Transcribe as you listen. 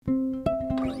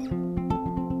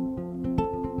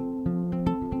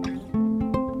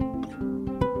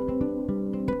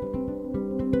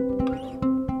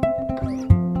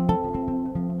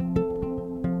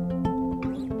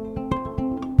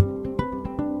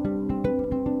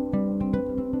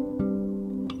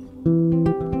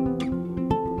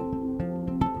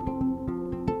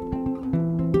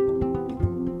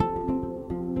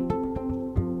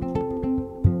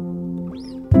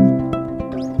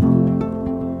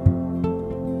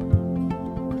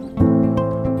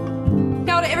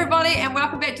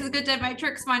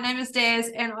Matrix. My name is Daz,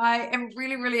 and I am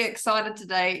really, really excited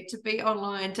today to be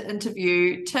online to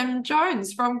interview Tim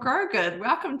Jones from Grow Good.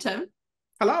 Welcome, Tim.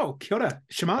 Hello, kia ora,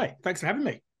 Shamai. Thanks for having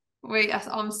me.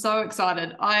 I'm so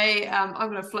excited. I'm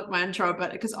going to flip my intro a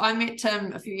bit because I met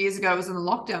Tim a few years ago. It was in the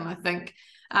lockdown, I think,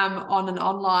 on an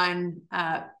online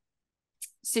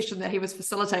session that he was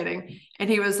facilitating, and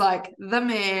he was like the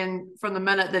man from the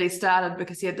minute that he started,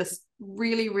 because he had this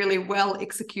really, really well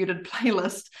executed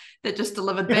playlist that just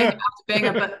delivered banger after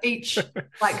banger, but each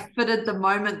like fitted the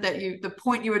moment that the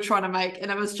point you were trying to make.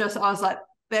 And it was just, I was like,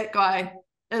 that guy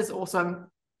is awesome.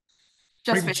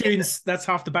 Just tunes, that's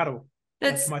half the battle.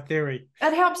 That's my theory.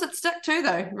 It helps it stick too,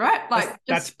 though, right? Like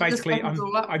that's basically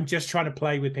I'm just trying to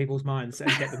play with people's minds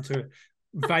and get them to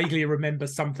vaguely remember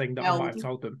something that I might have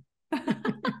told them.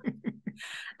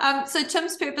 So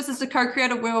Tim's purpose is to co-create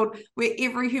a world where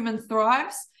every human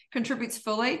thrives, contributes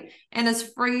fully, and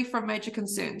is free from major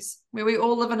concerns, where we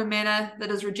all live in a manner that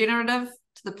is regenerative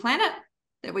to the planet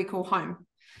that we call home.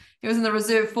 He was in the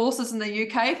Reserve Forces in the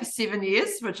UK for 7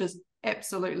 years, which is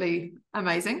absolutely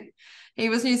amazing. He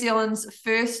was New Zealand's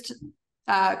first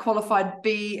qualified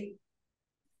bee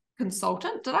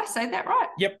consultant. Did I say that right?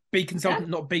 Yep, bee consultant,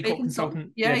 not bee corp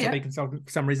consultant. It's a bee consultant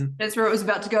for some reason. That's where it was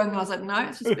about to go, and I was like, no,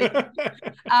 it's just bee.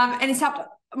 And he's helped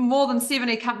more than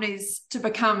 70 companies to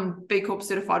become B Corp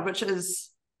certified, which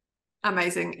is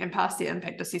amazing, and pass their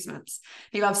impact assessments.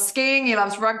 He loves skiing, he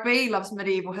loves rugby, he loves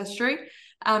medieval history,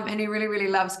 and he really, really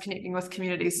loves connecting with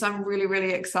communities. So I'm really,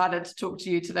 really excited to talk to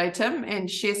you today, Tim,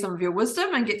 and share some of your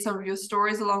wisdom and get some of your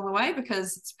stories along the way,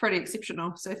 because it's pretty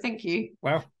exceptional. So thank you.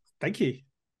 Well, thank you.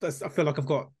 I feel like I've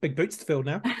got big boots to fill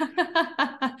now.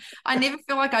 I never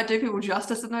feel like I do people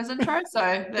justice in those intros,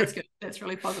 so that's good. That's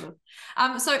really positive.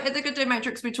 So at the Good Day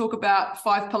Matrix, we talk about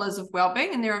 5 pillars of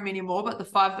wellbeing, and there are many more, but the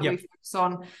 5 that we focus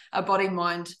on are body,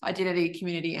 mind, identity,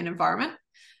 community, and environment.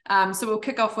 So we'll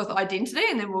kick off with identity,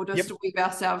 and then we'll just weave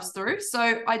ourselves through.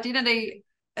 So identity,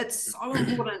 it's so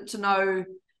important to know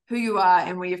who you are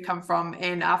and where you've come from.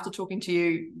 And after talking to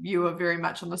you, you are very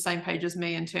much on the same page as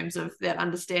me in terms of that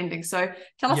understanding. So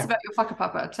tell us about your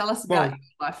whakapapa. Tell us about your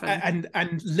life.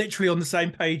 And literally on the same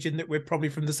page, in that we're probably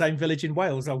from the same village in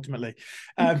Wales, ultimately.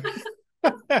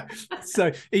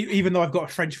 So even though I've got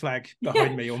a French flag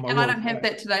behind me on my wall, I don't have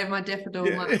that today, my daffodil.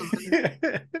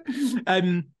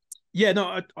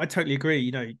 I totally agree.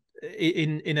 You know,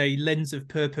 in a lens of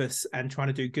purpose and trying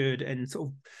to do good and sort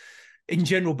of in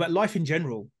general, but life in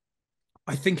general,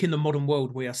 I think in the modern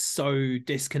world, we are so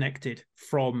disconnected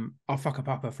from our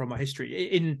whakapapa, from our history.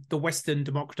 In the Western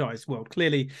democratized world,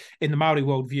 clearly in the Maori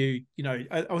worldview, you know,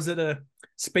 I was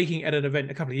speaking at an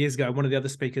event a couple of years ago. One of the other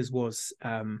speakers was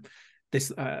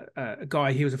this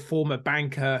guy. He was a former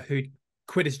banker who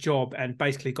quit his job and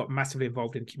basically got massively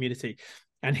involved in community.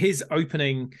 And his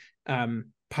opening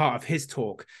part of his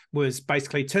talk was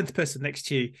basically turn to the person next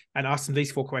to you and ask them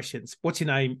these 4 questions. What's your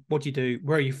name? What do you do?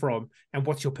 Where are you from? And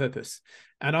what's your purpose?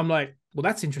 And I'm like, well,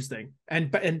 that's interesting.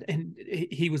 And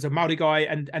he was a Maori guy,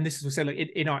 and this is like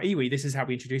in our iwi, this is how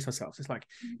we introduce ourselves. It's like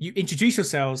you introduce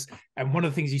yourselves, and one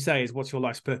of the things you say is, what's your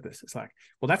life's purpose? It's like,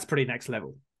 well, that's pretty next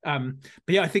level. But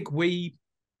yeah, I think we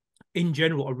in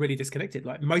general are really disconnected.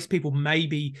 Like most people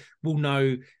maybe will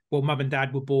know, well, mum and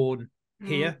dad were born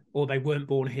here, or they weren't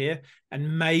born here,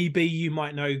 and maybe you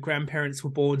might know grandparents were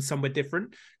born somewhere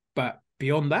different, but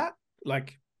beyond that,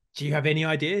 like, do you have any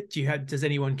idea? Does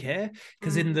anyone care?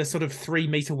 Because in the sort of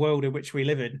 3-meter world in which we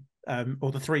live in,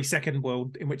 or the 3-second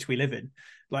world in which we live in,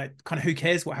 like, kind of who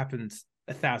cares what happened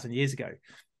 1,000 years ago?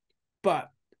 But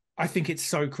I think it's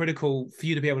so critical for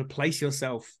you to be able to place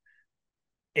yourself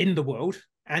in the world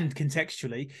and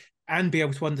contextually, and be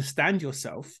able to understand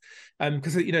yourself,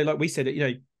 because you know, like we said,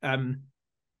 you know,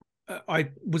 I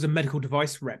was a medical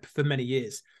device rep for many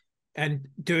years, and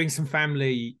doing some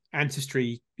family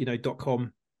ancestry, you know,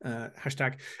 .com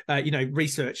hashtag, you know,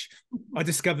 research, I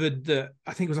discovered that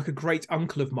I think it was like a great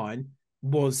uncle of mine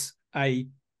was a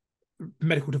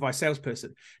medical device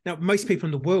salesperson. Now, most people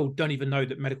in the world don't even know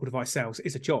that medical device sales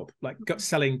is a job. Like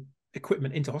selling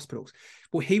equipment into hospitals.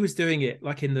 Well, he was doing it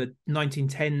like in the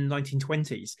 1910,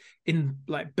 1920s in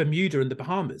like Bermuda and the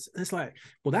Bahamas. And it's like,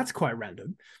 well, that's quite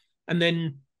random. And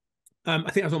then I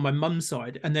think I was on my mum's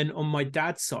side. And then on my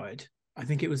dad's side, I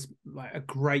think it was like a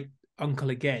great uncle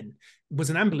again, was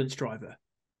an ambulance driver.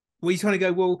 Well, you kind of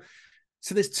go, well,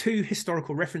 so there's two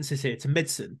historical references here to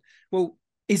medicine. Well,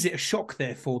 is it a shock,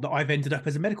 therefore, that I've ended up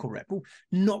as a medical rep? Well,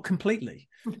 not completely.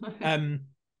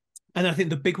 And I think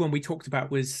the big one we talked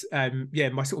about was,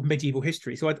 my sort of medieval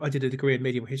history. So I did a degree in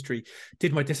medieval history,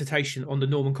 did my dissertation on the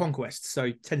Norman conquest. So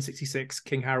 1066,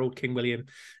 King Harold, King William.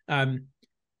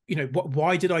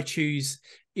 Why did I choose,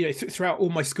 throughout all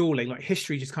my schooling, like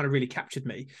history just kind of really captured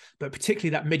me, but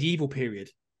particularly that medieval period,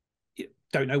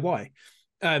 don't know why.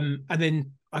 And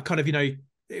then I kind of,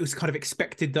 it was kind of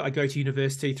expected that I go to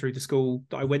university through the school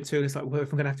that I went to. And it's like, well,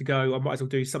 if I'm going to have to go, I might as well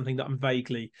do something that I'm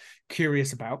vaguely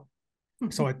curious about.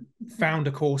 So I found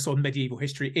a course on medieval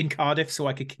history in Cardiff so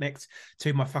I could connect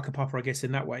to my whakapapa, I guess,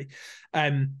 in that way.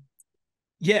 And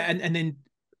then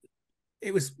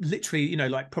it was literally,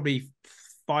 like probably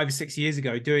 5 or 6 years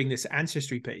ago doing this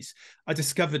ancestry piece, I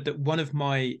discovered that one of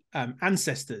my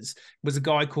ancestors was a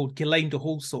guy called Ghislaine de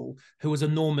Halsall, who was a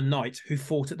Norman knight who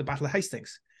fought at the Battle of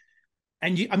Hastings.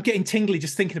 And I'm getting tingly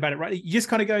just thinking about it, right? You just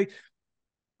kind of go,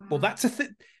 well, that's a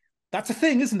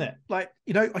thing, isn't it? Like,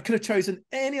 I could have chosen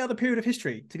any other period of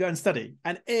history to go and study,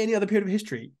 and any other period of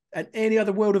history and any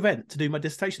other world event to do my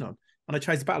dissertation on. And I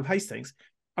chose the Battle of Hastings.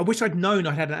 I wish I'd known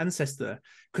I had an ancestor,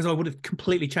 because I would have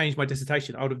completely changed my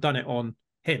dissertation. I would have done it on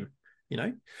him,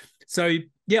 So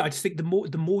yeah, I just think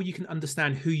the more you can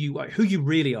understand who you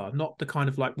really are, not the kind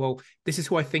of like, well, this is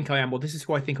who I think I am, or this is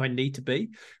who I think I need to be.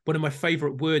 One of my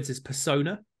favorite words is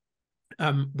persona.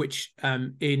 Which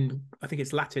in, I think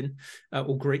it's Latin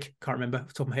or Greek, can't remember off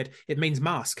the top of my head, it means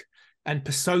mask. And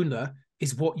persona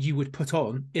is what you would put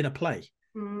on in a play.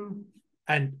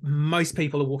 And most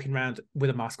people are walking around with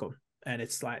a mask on, and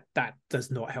it's like, that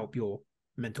does not help your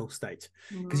mental state,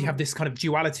 because you have this kind of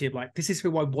duality of like, this is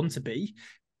who I want to be,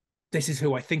 this is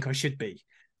who I think I should be,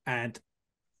 and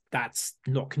that's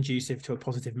not conducive to a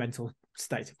positive mental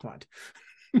state of mind.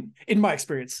 In my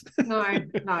experience. No,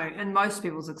 and most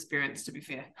people's experience, to be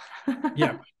fair.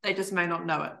 Yeah. They just may not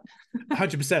know it.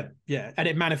 100%. Yeah. And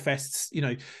it manifests,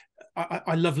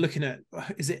 I love looking at,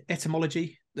 is it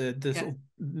etymology? The sort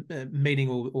of meaning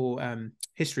or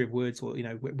history of words, or,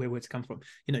 where words come from.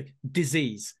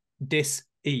 Disease,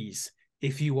 dis-ease.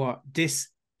 If you are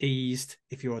diseased,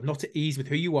 if you are not at ease with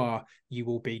who you are, you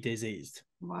will be diseased.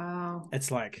 Wow. It's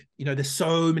like, there's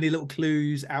so many little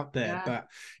clues out there, but,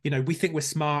 we think we're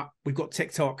smart. We've got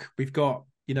TikTok, we've got,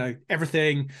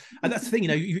 everything. And that's the thing,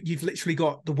 you've literally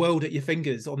got the world at your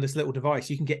fingers on this little device.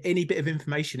 You can get any bit of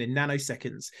information in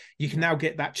nanoseconds. You can now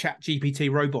get that Chat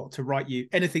GPT robot to write you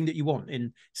anything that you want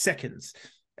in seconds.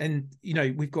 And,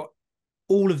 we've got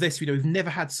all of this, we've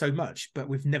never had so much, but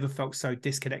we've never felt so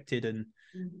disconnected and,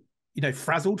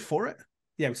 frazzled for it.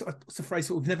 Yeah, it's a phrase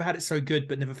that we've never had it so good,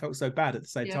 but never felt so bad at the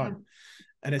same time.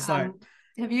 And it's like,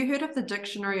 have you heard of the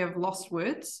Dictionary of Lost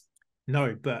Words?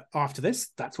 No, but after this,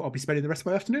 that's what I'll be spending the rest of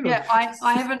my afternoon on. Yeah,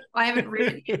 I haven't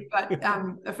read it yet, but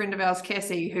a friend of ours,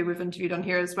 Cassie, who we've interviewed on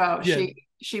here as well,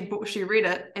 she read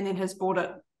it and then has bought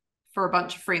it for a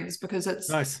bunch of friends, because it's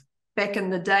nice. Back in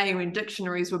the day when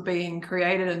dictionaries were being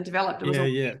created and developed, it was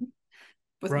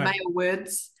with male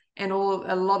words. And a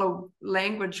lot of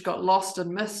language got lost and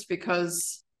missed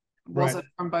because it wasn't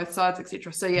from both sides,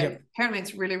 etc. So apparently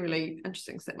it's really, really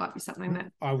interesting. So that might be something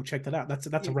that I will check that out.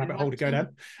 That's a rabbit hole to go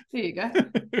down. There you go.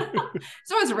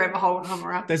 It's always a rabbit hole when I'm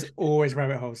around. There's always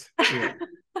rabbit holes. Yeah.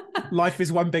 Life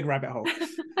is one big rabbit hole.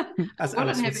 As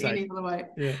Alice would say. Any other way.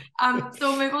 Yeah.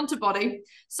 So we'll move on to body.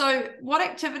 So what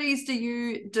activities do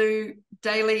you do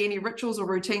daily? Any rituals or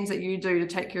routines that you do to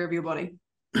take care of your body?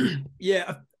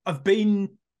 Yeah, I've been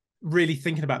really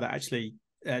thinking about that, actually,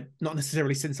 not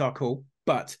necessarily since our call,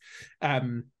 but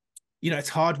it's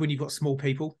hard when you've got small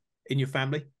people in your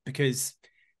family, because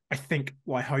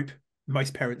I hope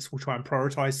most parents will try and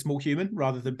prioritize small human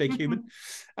rather than big human.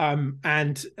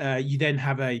 And you then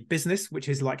have a business, which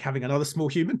is like having another small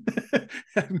human,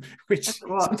 which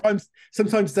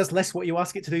sometimes does less what you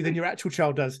ask it to do than your actual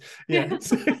child does. Yeah.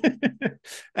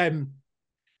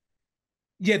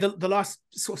 The last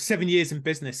sort of 7 years in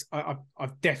business,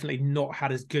 I've definitely not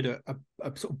had as good a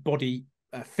sort of body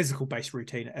physical based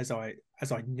routine as I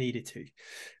needed to.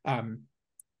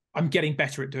 I'm getting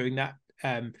better at doing that.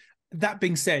 That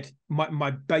being said,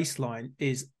 my baseline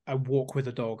is a walk with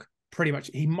a dog. Pretty much,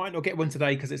 he might not get one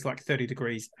today because it's like 30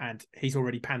 degrees and he's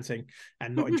already panting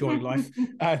and not enjoying life.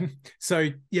 But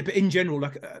in general,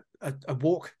 like a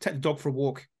walk, take the dog for a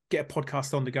walk, get a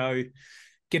podcast on the go,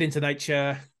 get into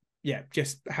nature. Yeah,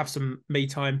 just have some me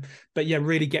time. But yeah,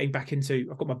 really getting back into.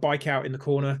 I've got my bike out in the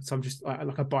corner, so I'm just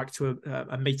like I biked to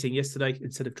a meeting yesterday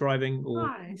instead of driving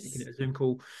or taking a Zoom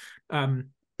call.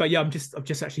 But yeah, I've just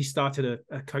actually started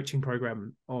a coaching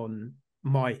program on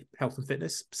my health and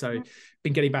fitness. So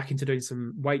been getting back into doing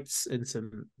some weights and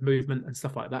some movement and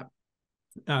stuff like that.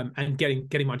 And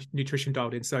getting my nutrition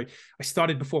dialed in. So I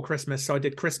started before Christmas. So I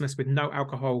did Christmas with no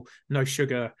alcohol, no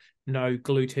sugar, no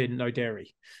gluten, no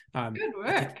dairy. Good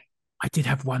work. I did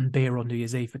have one beer on New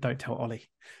Year's Eve, but don't tell Ollie.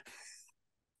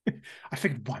 I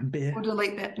figured one beer. We'll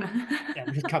delete that. Yeah,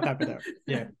 we'll just cut that bit out.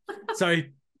 Yeah. So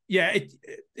yeah,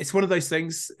 it's one of those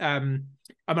things. I mean,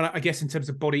 I guess in terms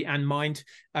of body and mind,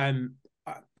 I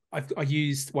have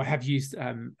used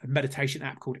a meditation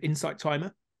app called Insight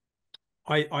Timer.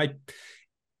 I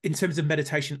in terms of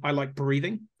meditation, I like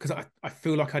breathing because I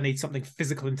feel like I need something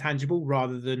physical and tangible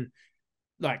rather than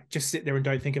like just sit there and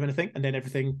don't think of anything and then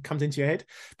everything comes into your head.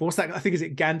 But what's that? I think is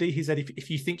it Gandhi? He said if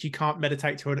you think you can't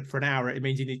meditate for an hour, it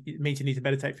means you need to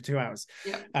meditate for 2 hours.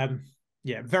 Yeah.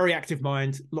 Yeah, very active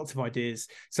mind, lots of ideas.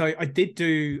 So I did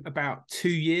do about 2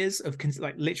 years of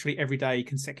like literally every day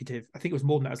consecutive. I think it was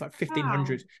more than that. It was like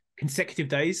 1,500 consecutive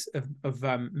days of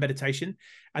meditation.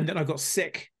 And then I got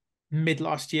sick mid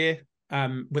last year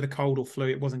with a cold or flu.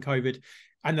 It wasn't COVID.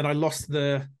 And then I lost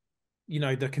the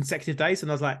consecutive days,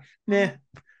 and I was like, nah.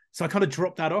 So I kind of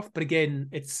dropped that off. But again,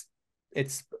 it's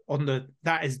on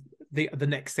that is the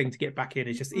next thing to get back in.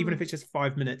 It's just even if it's just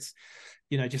 5 minutes,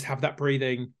 just have that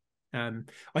breathing.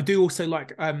 I do also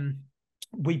like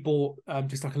we bought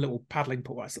just like a little paddling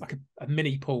pool. It's like a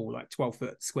mini pool, like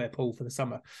 12-foot square pool for the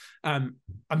summer. I'm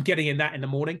getting in that in the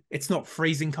morning. It's not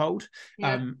freezing cold.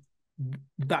 Yeah.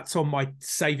 That's on my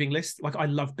saving list. Like I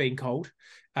love being cold.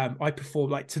 I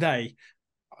perform like today.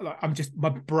 My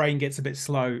brain gets a bit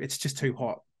slow. It's just too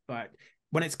hot. Like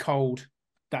when it's cold,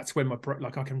 that's when I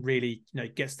can really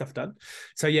get stuff done.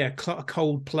 So yeah, a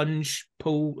cold plunge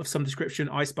pool of some description,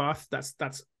 ice bath.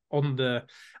 That's on the.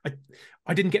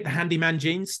 I didn't get the handyman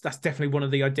jeans. That's definitely one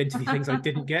of the identity things I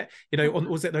didn't get.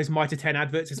 Was it those Mitre 10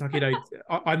 adverts? It's like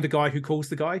I'm the guy who calls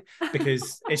the guy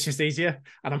because it's just easier,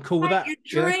 and I'm cool with that. You're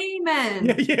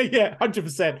dreaming. Yeah,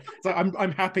 100%. So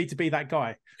I'm happy to be that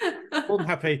guy. I'm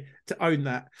happy to own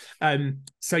that.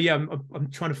 So yeah,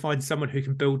 I'm trying to find someone who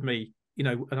can build me,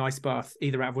 an ice bath,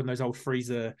 either out of one of those old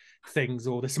freezer things,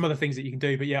 or there's some other things that you can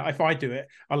do. But yeah, if I do it,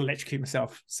 I'll electrocute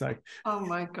myself. So. Oh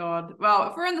my God. Well,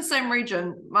 if we're in the same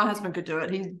region, my husband could do it.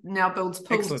 He now builds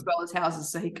pools Excellent. as well as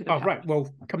houses, so he could. Oh, right.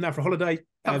 Well, come down for a holiday.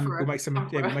 We'll make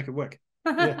we'll make it work.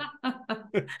 Yeah.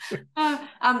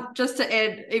 Just to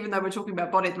add, even though we're talking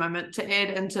about body at the moment, to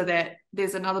add into that,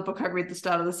 there's another book I read at the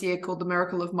start of this year called The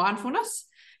Miracle of Mindfulness.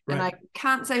 Right. And I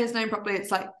can't say his name properly.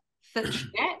 It's like Thich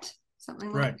Nhat,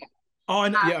 something like that. Oh, I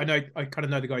know. Yeah, I know. I kind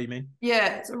of know the guy you mean.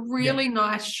 Yeah, it's a really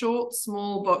nice, short,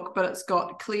 small book, but it's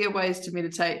got clear ways to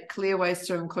meditate, clear ways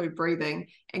to include breathing,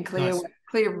 and clear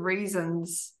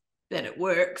reasons that it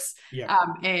works. Yeah.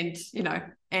 And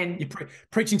you're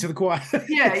preaching to the choir.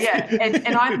 yeah.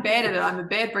 And I'm bad at it. I'm a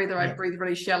bad breather. I breathe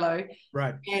really shallow.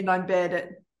 Right. And I'm bad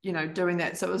at doing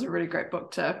that. So it was a really great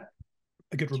book to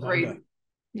a good reminder. Read.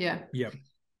 Yeah. Yeah.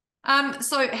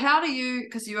 So how do you,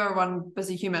 because you are one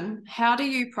busy human, how do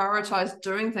you prioritize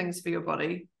doing things for your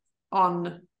body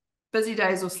on busy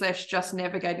days or / just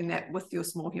navigating that with your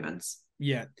small humans?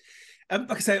 Yeah.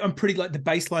 Like I say, I'm pretty like the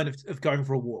baseline of going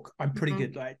for a walk. I'm pretty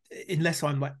good. Like unless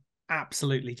I'm like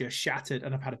absolutely just shattered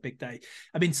and I've had a big day.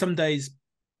 I mean, some days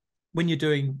when you're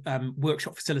doing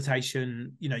workshop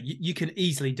facilitation, you can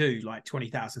easily do like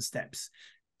 20,000 steps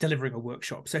delivering a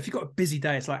workshop. So if you've got a busy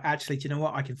day, it's like, actually, do you know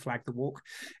what? I can flag the walk.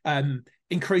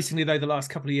 Increasingly though, the last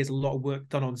couple of years, a lot of work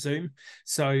done on Zoom.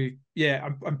 So yeah,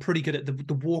 I'm pretty good at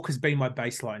the walk has been my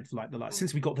baseline for like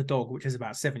since we got the dog, which is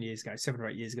about 7 or 8 years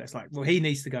ago. It's like, well, he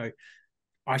needs to go.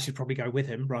 I should probably go with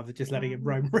him rather than just letting him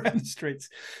roam around the streets.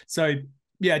 So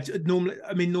yeah,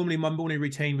 normally my morning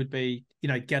routine would be,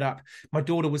 get up. My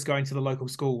daughter was going to the local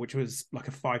school, which was like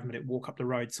a 5-minute walk up the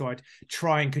road. So I'd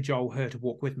try and cajole her to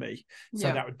walk with me.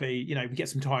 So that would be, we get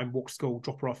some time, walk to school,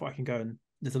 drop her off. I can go and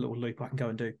there's a little loop I can go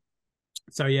and do.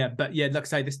 So yeah, but yeah, like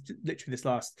I say, this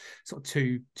last sort of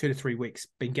 2 to 3 weeks,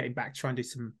 been getting back, try and do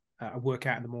some a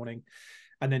workout in the morning,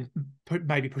 and then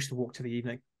maybe push the walk to the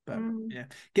evening. But yeah,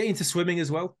 getting into swimming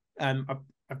as well.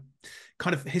 I've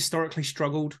kind of historically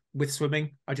struggled with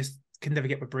swimming. I just can never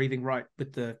get my breathing right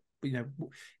with the,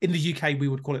 in the UK, we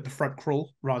would call it the front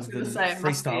crawl rather than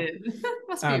freestyle.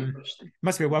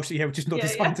 Must be a Welsh, which is not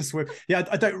designed to swim. Yeah,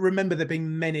 I don't remember there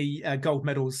being many gold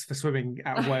medals for swimming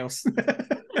out of Wales.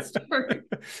 That's true.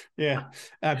 Yeah.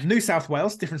 New South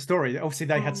Wales, different story. Obviously,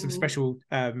 they had some special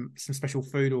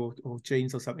food or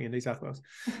jeans or something in New South Wales.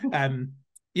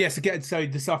 Yeah, so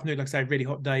this afternoon, like I say, really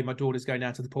hot day. My daughter's going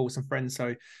down to the pool with some friends.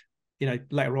 So,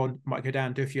 later on, might go down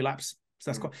and do a few laps.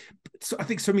 So that's quite. So I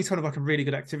think swimming's kind of like a really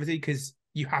good activity because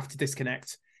you have to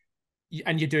disconnect,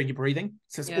 and you're doing your breathing.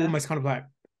 So it's almost kind of like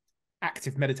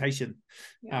active meditation.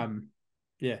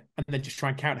 Yeah, and then just try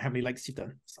and count how many legs you've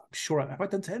done. So I'm sure, have I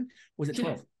done 10? Or was it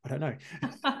 12? I don't know.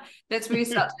 That's where you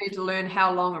start to need to learn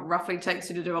how long it roughly takes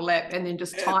you to do a lap, and then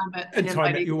just time it. And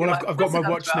time it. Well, I've got my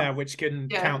watch now, which can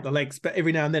count the legs, but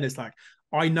every now and then it's like,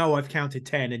 I know I've counted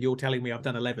 10 and you're telling me I've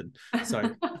done 11. So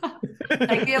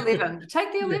take the 11.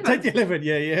 Take the 11. Take the 11.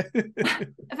 Yeah.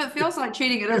 If it feels like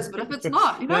cheating, it is. But if it's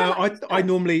not, No, I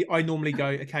normally go,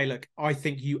 okay, look, I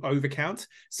think you overcount.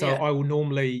 So I will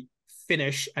normally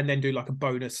finish and then do like a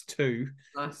bonus 2.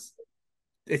 Nice.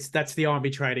 That's the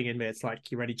army training in me. It's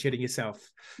like you're already cheating yourself.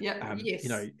 Yeah. Yes.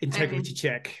 Integrity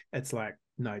check. It's like,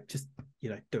 no, just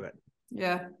do it.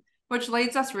 Yeah. Which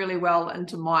leads us really well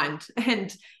into mind.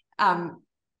 And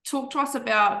talk to us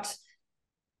about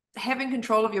having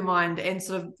control of your mind and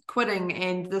sort of quitting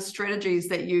and the strategies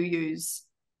that you use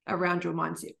around your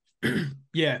mindset.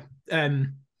 Yeah.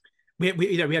 We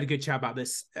had a good chat about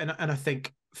this, and I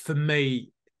think for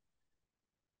me,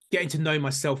 getting to know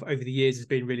myself over the years has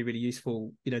been really, really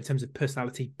useful, in terms of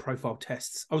personality profile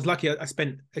tests. I was lucky. I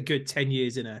spent a good 10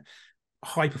 years in a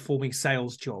high-performing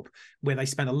sales job where they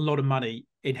spend a lot of money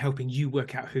in helping you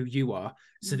work out who you are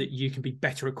so that you can be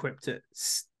better equipped at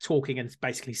talking and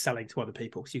basically selling to other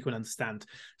people so you can understand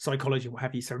psychology and what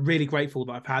have you. So really grateful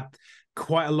that I've had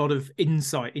quite a lot of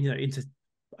insight, into,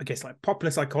 I guess, like popular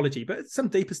psychology, but some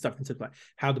deeper stuff into like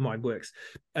how the mind works.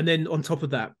 And then on top of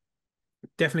that,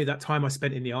 definitely that time I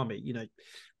spent in the army,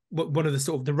 one of the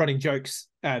sort of the running jokes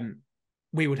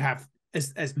we would have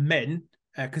as men,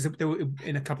 because there were,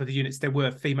 in a couple of the units there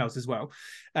were females as well,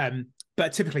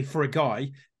 but typically for a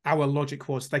guy, our logic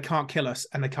was they can't kill us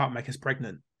and they can't make us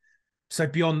pregnant. So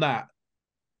beyond that,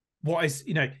 what is,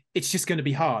 it's just going to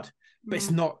be hard. But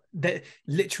it's not that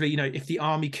literally, if the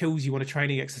army kills you on a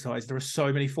training exercise, there are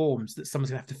so many forms that someone's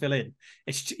gonna have to fill in.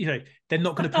 It's, they're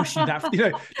not going to push you that,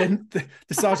 then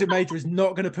the sergeant major is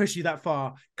not going to push you that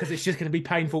far because it's just going to be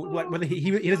painful. Like whether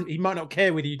he might not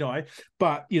care whether you die,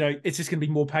 but it's just going to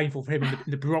be more painful for him in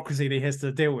the bureaucracy that he has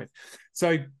to deal with.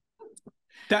 So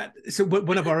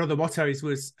one of our other mottos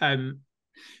was,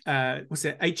 what's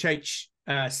it?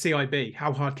 HHCIB.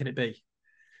 How hard can it be?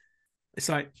 It's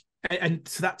like, and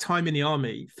so that time in the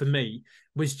army for me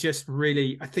was just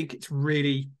really, I think it's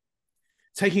really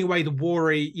taking away the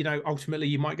worry, ultimately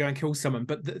you might go and kill someone,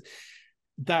 but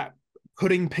that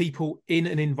putting people in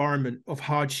an environment of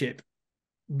hardship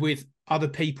with other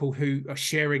people who are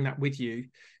sharing that with you,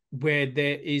 where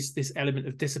there is this element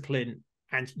of discipline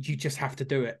and you just have to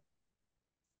do it.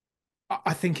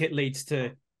 I think it leads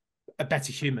to a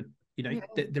better human.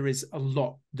 There is a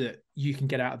lot that you can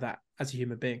get out of that as a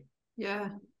human being. Yeah.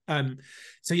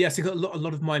 So yes, I got a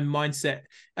lot of my mindset.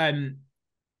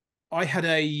 I had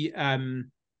a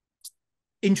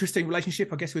interesting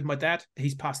relationship, I guess, with my dad.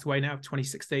 He's passed away now,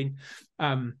 2016.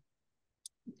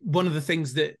 One of the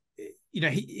things that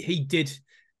he did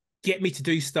get me to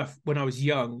do stuff when I was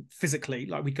young, physically,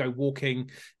 like we'd go walking.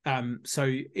 So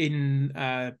in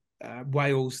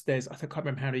Wales, I can't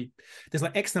remember how many. There's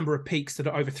like X number of peaks that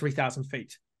are over 3,000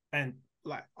 feet, and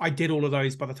like I did all of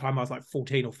those by the time I was like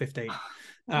 14 or 15.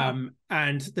 Wow.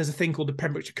 And there's a thing called the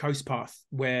Pembrokeshire Coast Path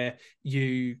where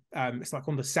you it's like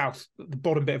on the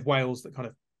bottom bit of Wales that kind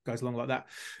of goes along like that.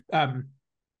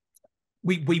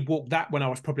 We walked that when I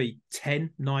was probably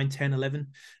 9, 10, 11.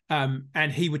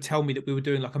 And he would tell me that we were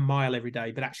doing like a mile every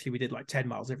day, but actually we did like 10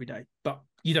 miles every day. But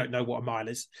you don't know what a mile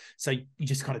is, so you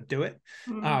just kind of do it.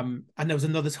 And there was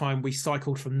another time we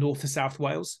cycled from North to South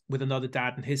Wales with another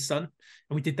dad and his son,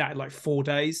 and we did that in like 4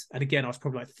 days. And again, I was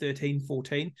probably like 13,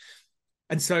 14.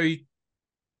 And so,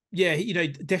 yeah,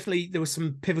 definitely there were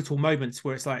some pivotal moments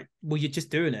where it's like, well, you're just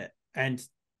doing it and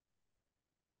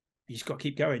you just got to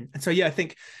keep going. And so, yeah, I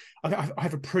think I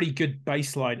have a pretty good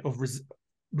baseline of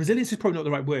resilience is probably not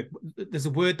the right word. There's a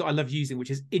word that I love using,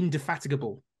 which is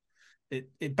indefatigable.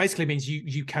 It basically means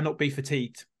you cannot be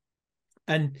fatigued.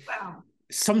 And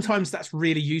sometimes that's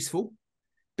really useful,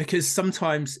 because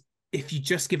sometimes if you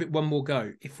just give it one more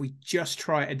go, if we just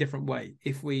try it a different way,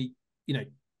 if we,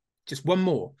 just one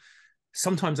more,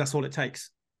 sometimes that's all it takes.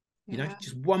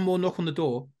 Just one more knock on the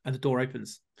door and the door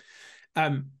opens.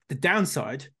 The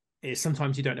downside is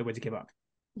sometimes you don't know where to give up.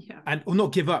 Or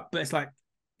not give up, but it's like,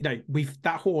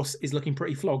 that horse is looking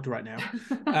pretty flogged right now.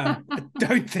 I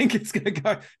don't think it's going to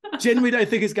go. Genuinely don't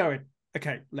think it's going.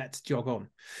 okay, let's jog on.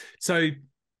 So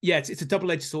yeah, it's a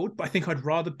double-edged sword, but I think I'd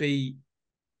rather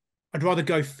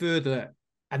go further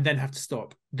and then have to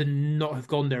stop than not have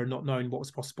gone there and not knowing what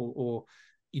was possible, or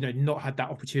not had that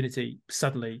opportunity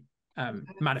suddenly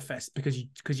manifest because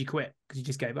you quit, because you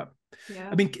just gave up. Yeah.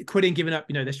 I mean, quitting, giving up,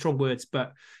 they're strong words,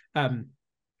 but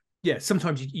yeah,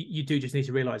 sometimes you do just need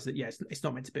to realize that it's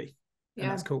not meant to be, and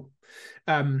that's cool.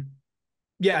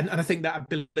 Yeah, and I think that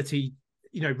ability,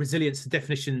 resilience, the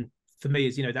definition for me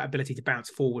is that ability to bounce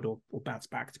forward or bounce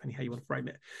back, depending how you want to frame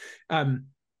it.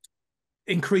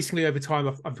 Increasingly over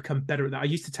time, I've become better at that. I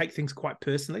used to take things quite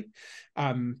personally.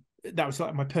 That was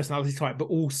like my personality type, but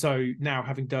also now,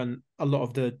 having done a lot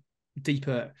of the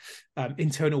deeper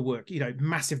internal work,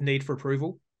 massive need for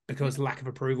approval, because lack of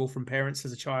approval from parents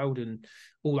as a child and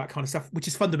all that kind of stuff, which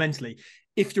is fundamentally,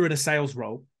 if you're in a sales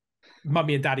role,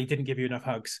 mummy and daddy didn't give you enough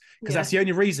hugs, because that's the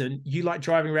only reason you like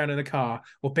driving around in a car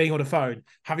or being on a phone,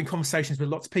 having conversations with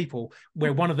lots of people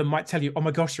where one of them might tell you, oh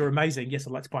my gosh, you're amazing. Yes,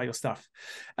 I'd like to buy your stuff.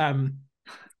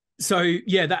 So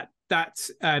yeah, that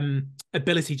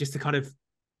ability just to kind of,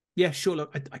 yeah, sure,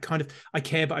 look, I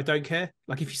care, but I don't care.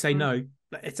 Like, if you say no,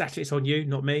 it's on you,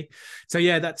 not me. So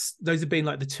yeah, those have been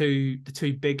like the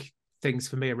two big things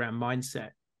for me around mindset.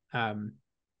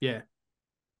 Yeah.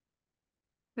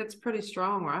 That's pretty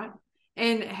strong, right?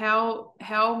 And how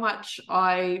much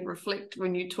I reflect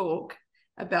when you talk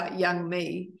about young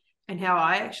me, and how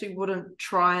I actually wouldn't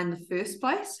try in the first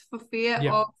place for fear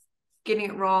of getting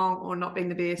it wrong or not being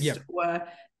the best or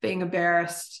being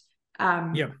embarrassed.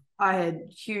 I had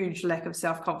huge lack of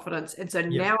self-confidence. And so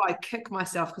now I kick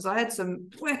myself because I had some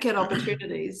wicked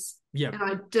opportunities and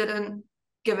I didn't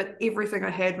give it everything I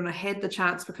had when I had the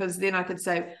chance, because then I could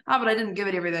say, but I didn't give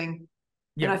it everything.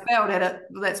 And I failed at it.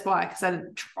 Well, that's why, because I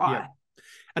didn't try.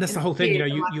 And that's the whole thing,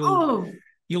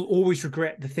 you'll always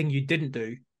regret the thing you didn't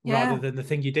do rather than the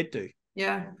thing you did do.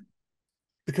 Yeah.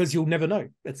 Because you'll never know.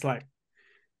 It's like,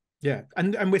 yeah.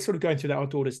 And we're sort of going through that. Our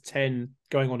daughter's 10,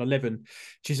 going on 11.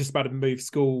 She's just about to move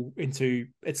school into,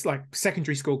 it's like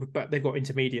secondary school, but they've got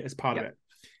intermediate as part of it.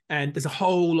 And there's a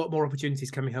whole lot more opportunities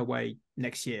coming her way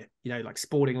next year, like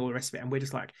sporting, all the rest of it. And we're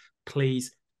just like,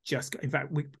 please just go. In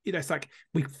fact, it's like,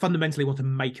 we fundamentally want to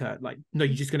make her like, no,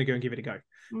 you're just going to go and give it a go.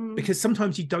 Because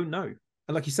sometimes you don't know.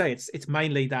 And like you say, it's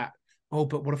mainly that,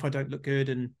 but what if I don't look good?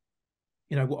 And,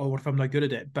 what if I'm no good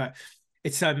at it? But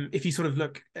it's if you sort of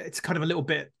look, it's kind of a little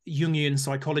bit Jungian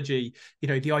psychology,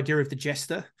 the idea of the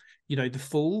jester, the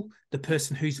fool, the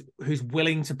person who's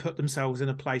willing to put themselves in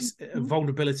a place of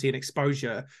vulnerability and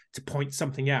exposure to point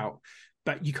something out.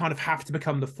 But you kind of have to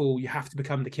become the fool. You have to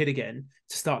become the kid again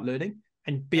to start learning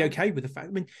and be okay with the fact.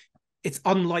 I mean, it's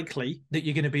unlikely that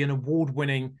you're going to be an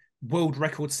award-winning, world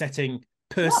record-setting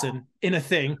person in a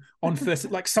thing on first.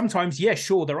 Like, sometimes,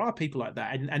 sure, there are people like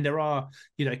that, and there are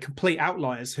complete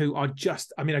outliers who are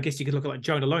just, I mean, I guess you could look at like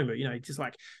Jonah Lomu,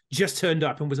 just turned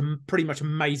up and was pretty much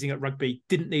amazing at rugby,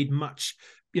 didn't need much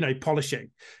polishing,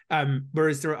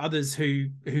 whereas there are others who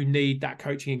need that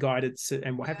coaching and guidance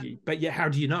and what have you. But how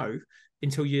do you know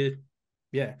until you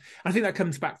I think that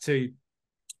comes back to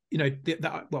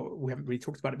well, we haven't really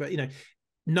talked about it, but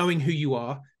knowing who you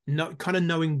are, kind of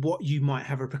knowing what you might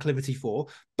have a proclivity for,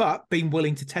 but being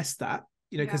willing to test that,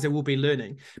 because there will be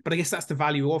learning. But I guess that's the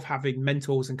value of having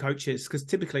mentors and coaches, because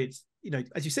typically it's,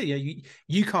 as you say,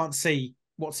 you can't see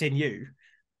what's in you,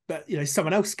 but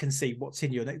someone else can see what's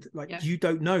in you. You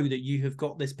don't know that you have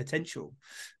got this potential.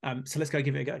 So let's go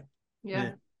give it a go.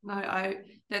 Yeah. No,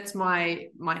 that's my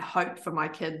hope for my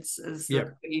kids, is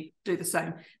that we do the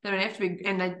same. They don't have to be,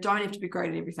 and they don't have to be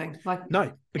great at everything. Like,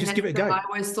 no, but just give it a go. I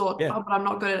always thought, but I'm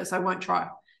not good at it, so I won't try.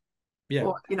 Yeah.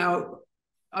 Or,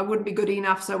 I wouldn't be good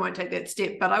enough, so I won't take that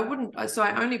step. But I wouldn't. So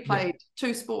I only played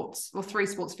 2 sports, or 3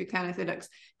 sports if you count athletics,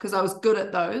 because I was good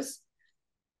at those.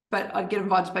 But I'd get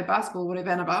invited to play basketball or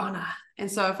whatever, and I'd be like, oh, nah.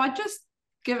 And so if I just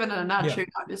given it a nudge,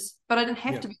 but I didn't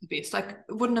have to be the best. Like,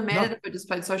 it wouldn't have mattered if I just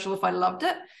played social if I loved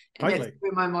it. And that's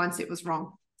where my mindset was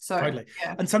wrong. So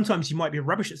and sometimes you might be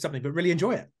rubbish at something but really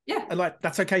enjoy it. And like,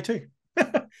 that's okay too.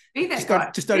 Be that guy.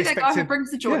 Just don't expect that guy who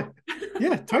brings the joy.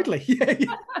 Totally.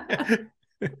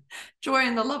 Joy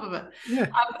and the love of it.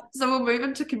 So we'll move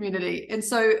into community. And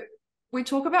so we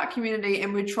talk about community,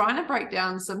 and we're trying to break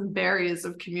down some barriers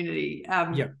of community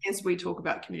as we talk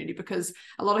about community, because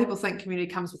a lot of people think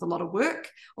community comes with a lot of work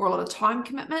or a lot of time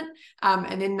commitment,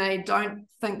 and then they don't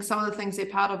think some of the things they're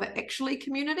part of are actually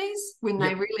communities when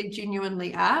they really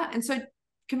genuinely are. And so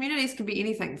communities can be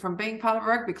anything from being part of a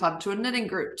rugby club to a knitting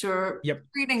group to a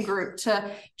reading group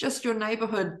to just your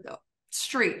neighborhood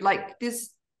street. Like, there's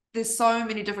so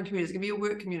many different communities. It can be your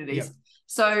work communities.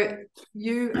 So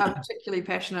you are particularly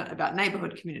passionate about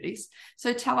neighborhood communities.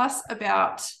 So tell us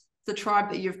about the tribe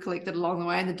that you've collected along the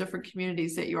way and the different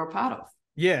communities that you're a part of.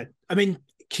 Yeah, I mean,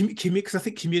 because I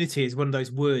think community is one of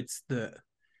those words that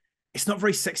it's not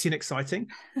very sexy and exciting.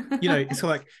 You know, it's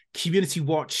like community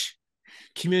watch,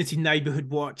 community neighborhood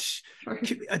watch.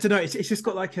 I don't know. It's just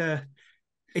got like I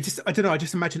don't know. I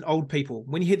just imagine old people.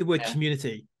 When you hear the word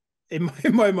community, in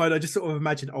my mind, I just sort of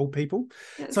imagine old people.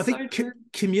 So I think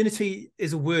community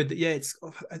is a word that, it's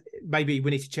maybe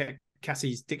we need to check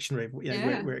Cassie's dictionary,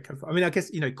 where it comes from. I mean, I guess,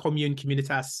 commune,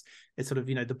 communitas is sort of,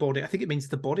 the body. I think it means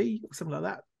the body or something like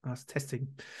that. I was testing.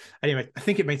 Anyway, I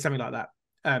think it means something like that.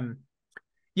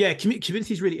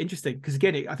 Community is really interesting because,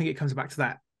 again, I think it comes back to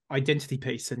that identity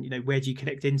piece and, where do you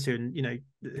connect into and,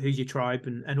 who's your tribe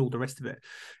and all the rest of it.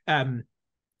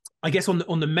 I guess on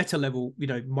the meta level,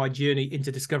 my journey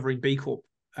into discovering B Corp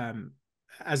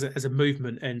as a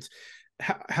movement and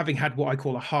having had what I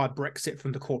call a hard Brexit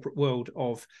from the corporate world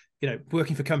of,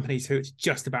 working for companies who it's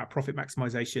just about profit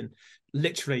maximization.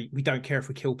 Literally, we don't care if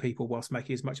we kill people whilst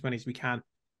making as much money as we can.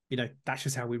 That's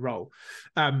just how we roll.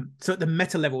 So at the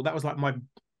meta level, that was like my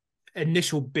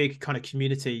initial big kind of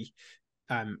community.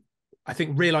 I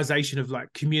think realization of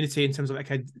like community in terms of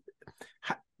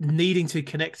needing to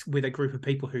connect with a group of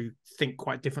people who think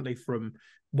quite differently from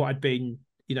what I'd been,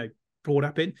 brought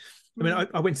up in. I mean,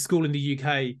 I went to school in the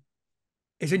UK.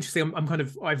 It's interesting.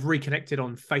 I've reconnected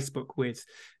on Facebook with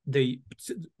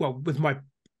with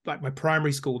my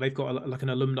primary school. They've got like an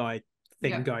alumni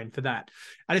thing going for that,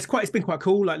 and it's been quite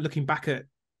cool. Like looking back at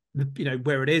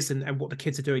where it is and what the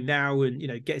kids are doing now, and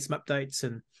getting some updates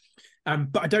and.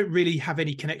 But I don't really have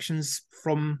any connections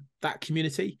from that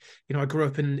community. I grew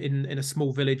up in a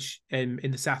small village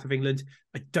in the south of England.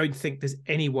 I don't think there's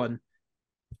anyone,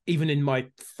 even in my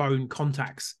phone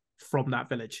contacts, from that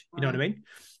village. You know what I mean?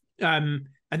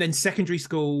 And then secondary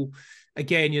school,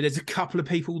 again, there's a couple of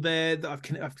people there that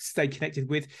I've stayed connected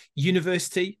with.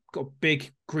 University, got a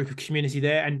big group of community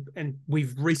there, and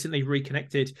we've recently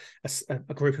reconnected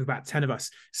a group of about 10 of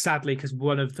us. Sadly, because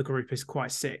one of the group is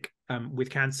quite sick with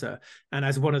cancer, and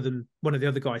as one of the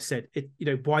other guys said,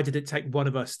 why did it take one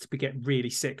of us to get really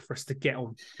sick for us to get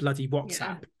on bloody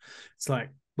WhatsApp? It's like,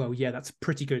 well, that's a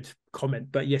pretty good comment,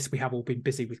 but yes, we have all been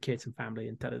busy with kids and family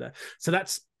and da. So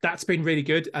that's been really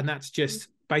good, and that's just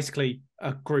basically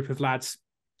a group of lads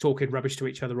talking rubbish to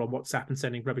each other on WhatsApp and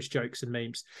sending rubbish jokes and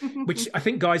memes, which I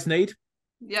think guys need.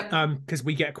 Yep. Because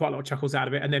we get quite a lot of chuckles out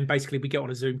of it, and then basically we get on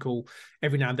a Zoom call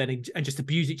every now and then and just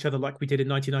abuse each other like we did in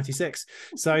 1996.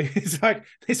 So it's like,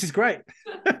 this is great.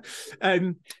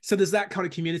 So there's that kind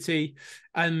of community.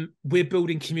 We're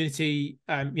building community,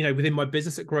 within my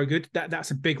business at Grow Good.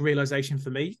 That's a big realization for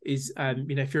me. Is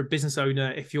if you're a business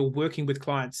owner, if you're working with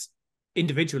clients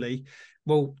individually,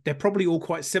 well, they're probably all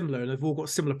quite similar and they've all got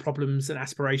similar problems and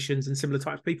aspirations and similar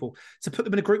types of people. So put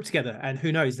them in a group together and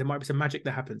who knows, there might be some magic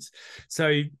that happens.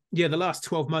 So the last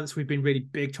 12 months, we've been really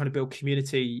big trying to build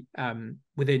community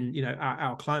within,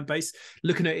 our client base,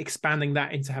 looking at expanding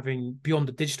that into having beyond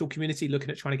the digital community,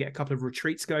 looking at trying to get a couple of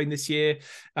retreats going this year,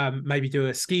 maybe do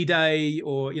a ski day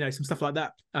or, some stuff like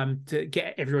that to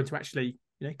get everyone to actually,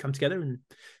 come together and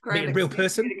meet a real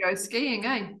person. To go skiing,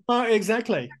 eh? Oh,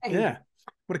 exactly. Hey. Yeah.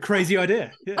 What a crazy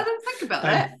idea. Yeah. I didn't think about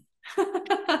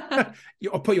that.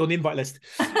 I'll put you on the invite list.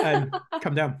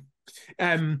 Come down.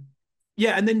 And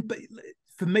then but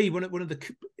for me, one of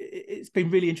the it's been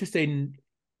really interesting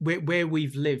where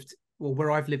we've lived, or where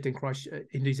I've lived in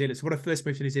in New Zealand. So when I first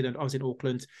moved to New Zealand, I was in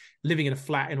Auckland, living in a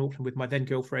flat in Auckland with my then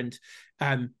girlfriend.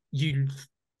 You,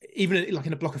 even like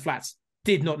in a block of flats,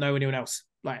 did not know anyone else.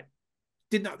 Like,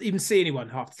 did not even see anyone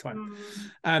half the time.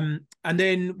 And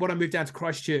then when I moved down to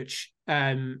Christchurch,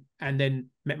 and then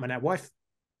met my now wife,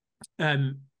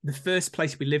 the first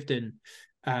place we lived in,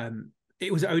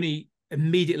 it was only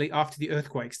immediately after the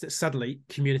earthquakes that suddenly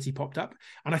community popped up.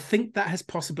 And I think that has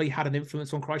possibly had an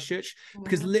influence on Christchurch,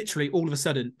 because literally all of a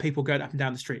sudden people going up and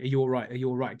down the street, are you all right? Are you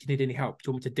all right? Do you need any help? Do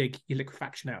you want me to dig your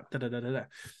liquefaction out?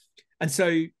 And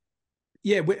so,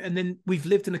 and then we've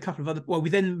lived in a couple of other. Well, we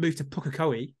then moved to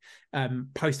Pukekohe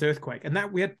post earthquake, and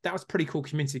that was pretty cool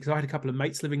community because I had a couple of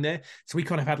mates living there, so we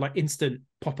kind of had like instant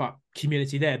pop up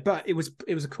community there. But it was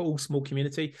a cool small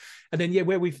community. And then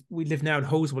where we live now in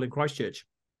Hallswell in Christchurch,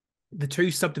 the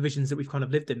two subdivisions that we've kind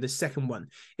of lived in, the second one,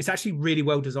 it's actually really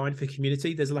well designed for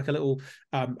community. There's like a little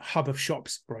hub of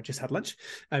shops where I just had lunch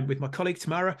with my colleague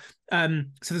Tamara. So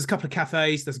there's a couple of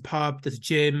cafes, there's a pub, there's a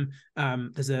gym,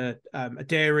 there's a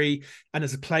dairy, and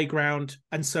there's a playground.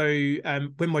 And so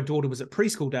when my daughter was at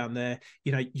preschool down there,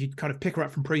 you'd kind of pick her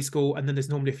up from preschool, and then there's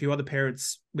normally a few other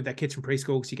parents with their kids from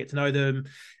preschool, so you get to know them,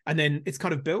 and then it's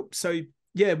kind of built. So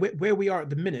yeah, where we are at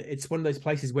the minute, it's one of those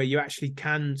places where you actually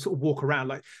can sort of walk around.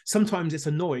 Like sometimes it's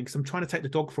annoying because I'm trying to take the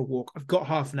dog for a walk. I've got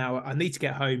half an hour. I need to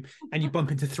get home, and you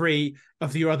bump into 3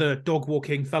 of your other dog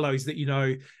walking fellows that you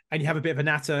know, and you have a bit of a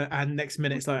natter, and next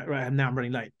minute it's like, right, now I'm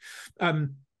running late.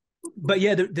 But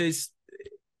yeah,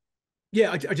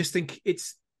 I just think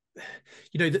it's,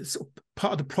 that's sort of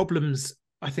part of the problems,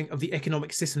 I think, of the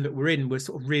economic system that we're in was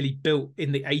sort of really built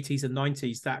in the 80s and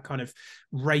 90s, that kind of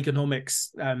Reaganomics,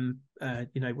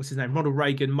 what's his name? Ronald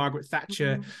Reagan, Margaret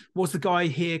Thatcher. Mm-hmm. What was the guy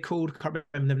here called? I can't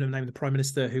remember the name of the prime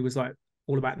minister who was like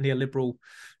all about neoliberal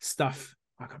stuff.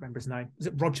 I can't remember his name. Is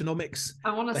it Rogernomics?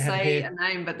 I want to say a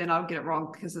name, but then I'll get it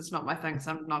wrong because it's not my thing.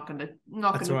 So I'm not going to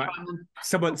try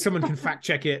and someone can fact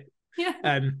check it.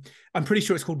 Yeah. I'm pretty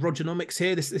sure it's called Rogernomics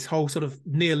here, this whole sort of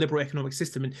neoliberal economic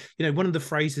system. And one of the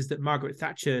phrases that Margaret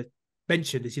Thatcher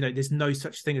mentioned is, there's no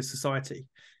such thing as society.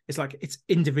 It's like, it's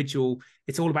individual,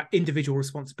 it's all about individual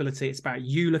responsibility. It's about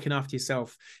you looking after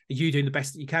yourself, you doing the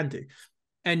best that you can do.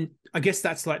 And I guess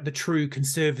that's like the true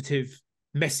conservative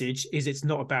message, is it's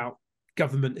not about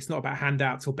government, it's not about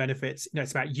handouts or benefits,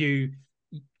 it's about you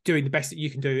doing the best that you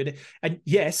can do. And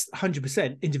yes,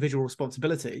 100% individual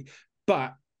responsibility,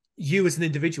 but you as an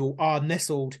individual are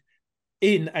nestled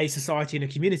in a society and a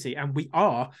community, and we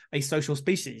are a social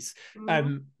species.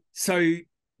 So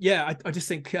yeah, I just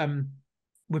think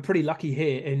we're pretty lucky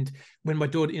here. And when my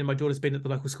daughter's been at the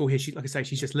local school here, she, like I say,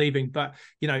 she's just leaving, but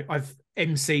I've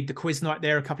emceed the quiz night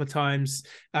there a couple of times,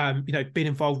 been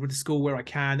involved with the school where I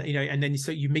can, and then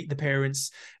so you meet the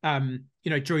parents.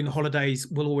 During the holidays,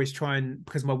 we'll always try and,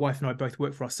 because my wife and I both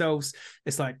work for ourselves,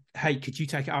 it's like, hey, could you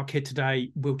take our kid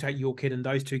today? We'll take your kid and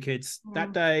those 2 kids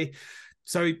that day.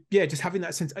 So yeah, just having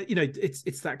that sense,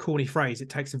 it's that corny phrase, it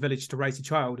takes a village to raise a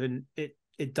child, and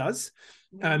it does.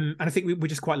 And I think we're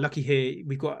just quite lucky here.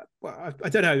 We've got, I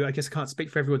don't know, I guess I can't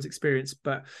speak for everyone's experience,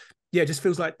 but yeah, it just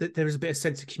feels like that there is a bit of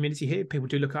sense of community here. People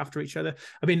do look after each other.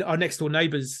 I mean, our next door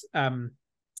neighbours,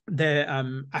 they're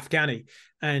Afghani,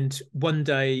 and one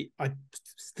day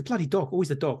the bloody dog, always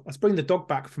the dog, I was bringing the dog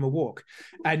back from a walk,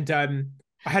 and I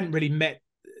hadn't really met,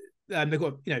 they've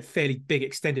got fairly big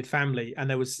extended family, and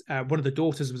there was one of the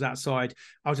daughters was outside.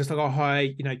 I was just like, oh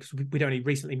hi, because we'd only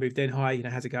recently moved in. Hi,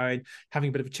 how's it going? Having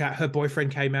a bit of a chat. Her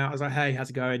boyfriend came out. I was like, hey, how's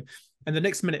it going? And the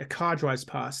next minute a car drives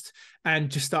past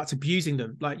and just starts abusing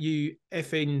them, like, you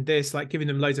effing this, like giving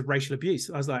them loads of racial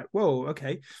abuse. I was like, whoa,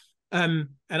 okay. And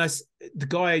the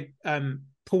guy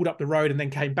pulled up the road and then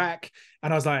came back,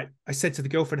 and I said to the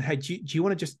girlfriend, hey, do you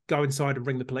want to just go inside and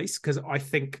ring the police, because I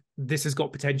think this has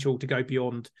got potential to go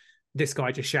beyond this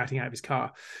guy just shouting out of his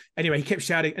car. Anyway, he kept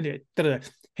shouting, and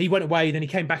he went away, then he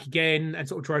came back again and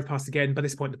sort of drove past again. By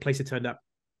this point, the police had turned up.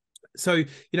 So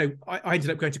I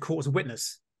ended up going to court as a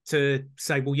witness to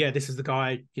say, well, yeah, this is the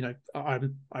guy,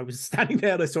 I was standing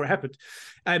there and I saw it happen.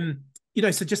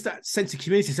 So just that sense of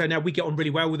community. So now we get on really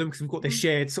well with them because we've got this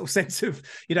shared sort of sense of,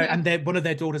 and one of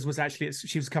their daughters was actually,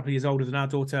 she was a couple of years older than our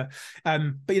daughter.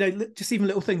 But, just even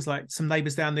little things like some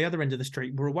neighbours down the other end of the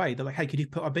street were away. They're like, hey, could you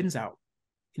put our bins out?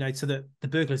 So that the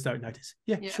burglars don't notice.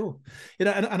 Yeah. Sure.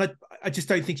 And I just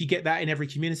don't think you get that in every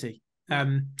community.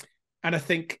 And I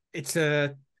think it's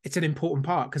an important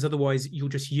part, because otherwise you're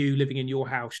just you living in your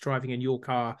house, driving in your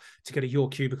car to go to your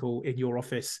cubicle in your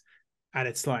office. And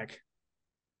it's like,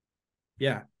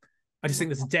 yeah, I just think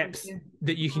there's a depth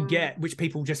that you can get, which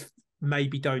people just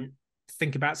maybe don't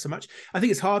think about so much. I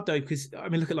think it's hard though, because I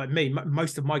mean, look at like me,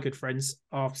 most of my good friends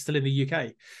are still in the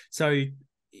UK. So,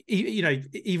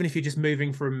 even if you're just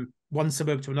moving from one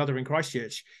suburb to another in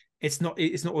Christchurch, it's not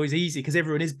always easy, because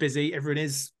everyone is busy, everyone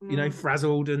is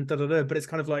frazzled and but it's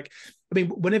kind of like, I mean,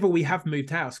 whenever we have moved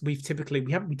house, we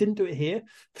didn't do it here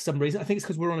for some reason. I think it's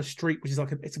because we're on a street which is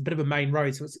like it's a bit of a main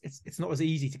road, so it's not as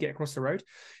easy to get across the road.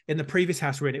 In the previous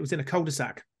house we're in, it was in a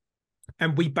cul-de-sac,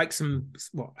 and we baked some,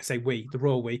 well, I say we, the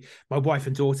royal we, my wife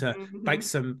and daughter baked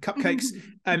some cupcakes,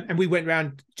 and we went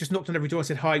around, just knocked on every door,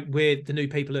 said, hi, we're the new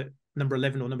people at number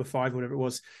 11 or number 5 or whatever it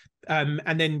was,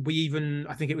 and then we even,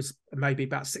 I think it was maybe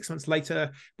about 6 months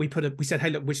later, we said, hey,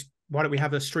 look, why don't we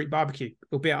have a street barbecue?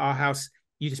 It'll be at our house,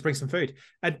 you just bring some food,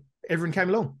 and everyone came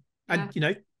along. And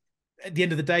at the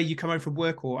end of the day, you come home from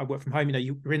work, or I work from home,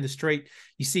 you're in the street,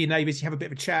 you see your neighbors, you have a bit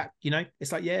of a chat,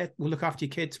 it's like, yeah, we'll look after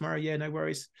your kid tomorrow, yeah, no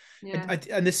worries.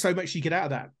 And there's so much you get out of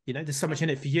that, there's so much in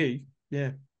it for you.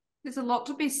 There's a lot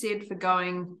to be said for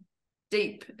going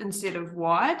deep instead of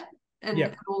wide,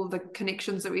 and all the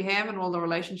connections that we have and all the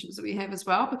relationships that we have as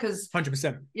well, because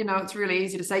 100%, it's really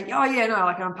easy to say, oh yeah, no,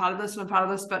 like I'm part of this and I'm part of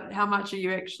this, but how much are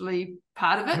you actually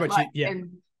part of it?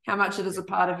 And how much it is a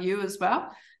part of you as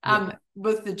well.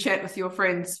 With the chat with your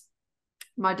friends,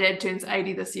 my dad turns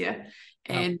 80 this year,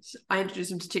 And I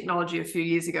introduced him to technology a few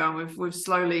years ago, and we've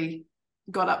slowly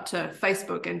got up to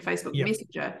Facebook and Facebook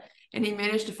Messenger. And he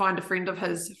managed to find a friend of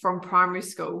his from primary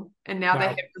school, and now they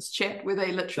have this chat where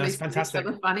they literally send each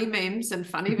other funny memes and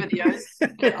funny videos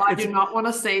that I do not want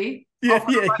to see. Oh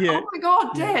my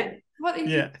God, Dad, what are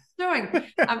you doing?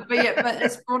 But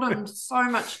it's brought him so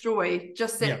much joy,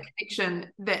 just that connection.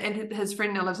 And his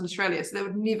friend now lives in Australia, so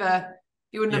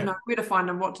you wouldn't have known where to find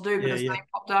him, what to do, but his name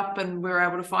popped up and we were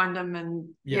able to find him. And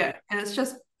and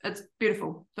it's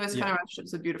beautiful. Those kind of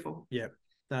relationships are beautiful. Yeah,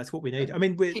 that's what we need. I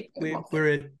mean,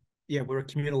 we're a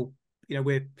communal,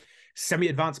 we're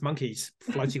semi-advanced monkeys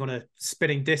floating on a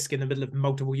spinning disc in the middle of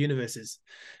multiple universes.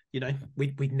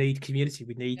 We need community.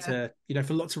 We need to,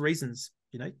 for lots of reasons.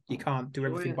 You can't do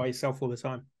everything by yourself all the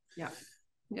time.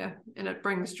 Yeah, and it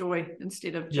brings joy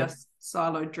instead of just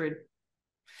siloed dread.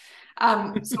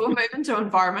 So we'll move into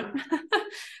environment.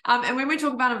 And when we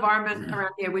talk about environment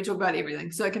around here, we talk about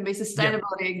everything. So it can be sustainability,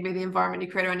 it can be the environment you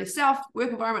create around yourself, work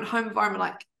environment, home environment,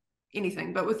 like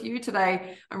anything. But with you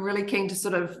today, I'm really keen to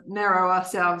sort of narrow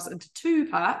ourselves into two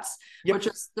parts, which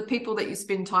is the people that you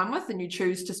spend time with and you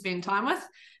choose to spend time with,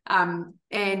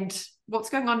 and what's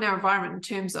going on in our environment in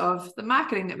terms of the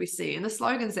marketing that we see and the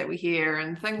slogans that we hear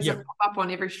and things that pop up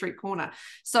on every street corner.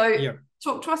 So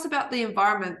talk to us about the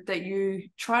environment that you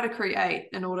try to create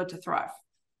in order to thrive.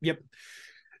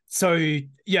 So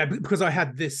because I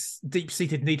had this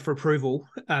deep-seated need for approval,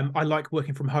 I like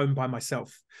working from home by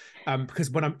myself, because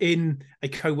when I'm in a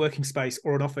co-working space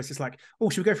or an office, it's like, oh,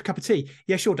 should we go for a cup of tea?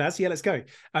 Yeah, sure, Daz. Yeah, let's go.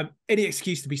 Any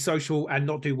excuse to be social and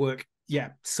not do work,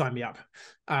 sign me up.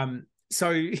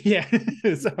 So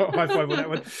high five on that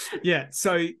one.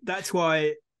 So that's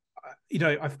why,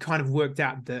 I've kind of worked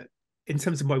out that in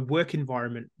terms of my work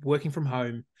environment, working from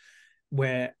home,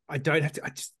 where I don't have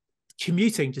to,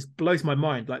 commuting just blows my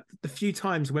mind. Like the few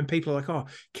times when people are like, oh,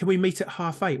 can we meet at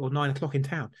 8:30 or 9:00 in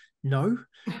town? No,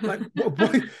 like what?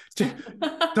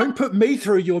 Don't put me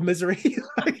through your misery.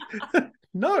 Like,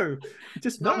 no,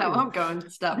 just not how I'm going to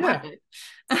start my day.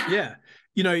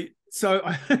 So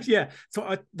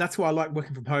that's why I like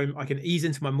working from home. I can ease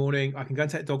into my morning. I can go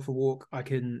and take the dog for a walk. I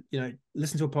can,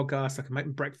 listen to a podcast. I can make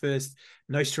my breakfast.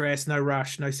 No stress, no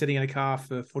rush, no sitting in a car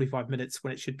for 45 minutes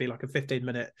when it should be like a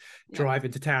 15-minute drive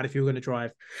into town if you're going to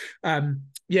drive.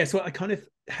 So I kind of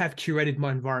have curated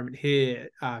my environment here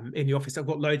in the office. I've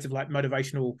got loads of like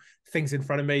motivational things in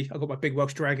front of me. I've got my big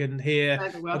Welsh dragon here.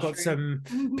 I've got some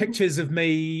pictures of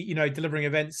me, delivering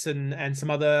events and some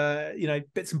other,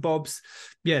 bits and bobs.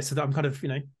 So that I'm kind of,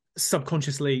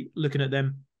 subconsciously looking at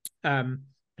them. I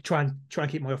try and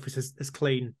keep my office as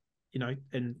clean,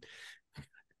 and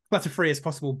clutter-free as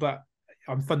possible, but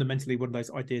I'm fundamentally one of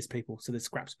those ideas people. So there's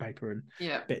scraps of paper and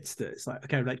bits that it's like,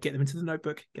 okay, like get them into the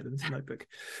notebook.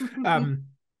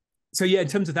 So in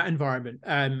terms of that environment,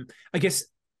 I guess,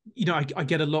 I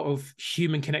get a lot of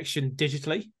human connection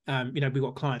digitally. We've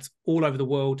got clients all over the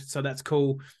world, so that's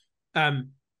cool.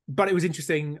 But it was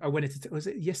interesting. I went into, was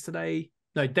it yesterday?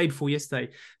 No, day before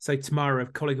yesterday. So Tamara, a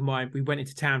colleague of mine, we went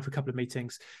into town for a couple of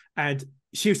meetings, and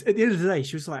she was, at the end of the day,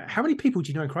 she was like, how many people do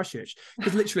you know in Christchurch?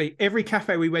 Because literally every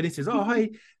cafe we went into was, oh,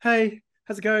 hey,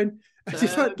 how's it going? And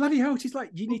she's like, bloody hell. She's like,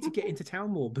 you need to get into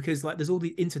town more, because like there's all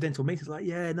the incidental meetings. Like,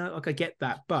 I get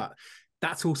that. But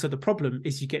that's also the problem,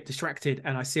 is you get distracted,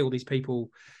 and I see all these people,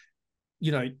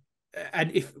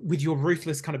 and if with your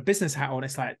ruthless kind of business hat on,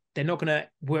 it's like, they're not going to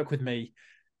work with me.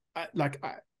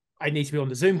 I need to be on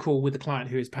the Zoom call with the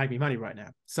client who is paying me money right now.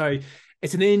 So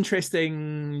it's an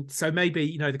interesting, so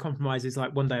maybe, the compromise is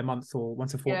like one day a month or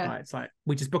once a fortnight. It's like,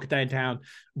 we just book a day in town,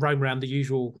 roam around the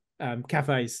usual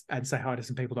cafes and say hi to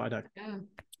some people that I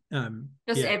don't.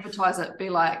 Just advertise it,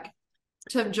 be like,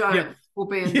 Tim Jones will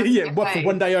be in this cafe what, for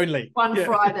one day only? One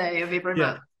Friday of every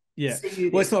month.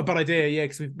 Well, it's not a bad idea,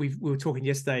 because we were talking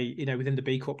yesterday, within the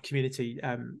B Corp community,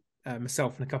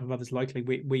 myself and a couple of others locally,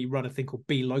 we run a thing called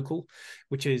Be Local,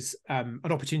 which is an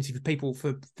opportunity for people,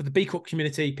 for the B Corp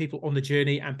community, people on the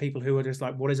journey, and people who are just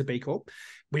like, what is a B Corp?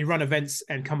 We run events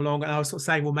and come along. And I was sort of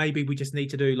saying, well, maybe we just need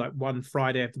to do like one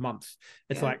Friday of the month.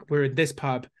 It's like, we're in this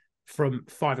pub from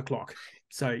 5:00.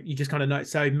 So you just kind of know.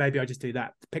 So maybe I just do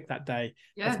that, pick that day.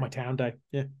 That's my town day.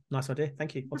 Nice idea.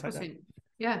 Thank you. I'll take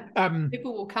that.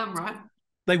 People will come, right?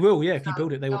 They will, if you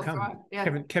build it, they will come. Right.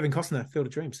 Kevin Costner, Field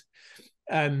of Dreams.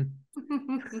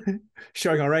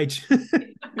 Showing our age.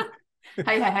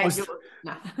 Hey.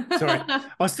 Sorry, I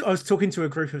was talking to a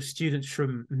group of students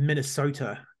from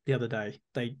Minnesota the other day.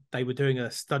 They were doing a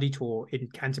study tour in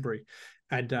Canterbury,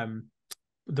 and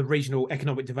the regional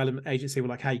economic development agency were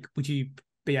like, hey, would you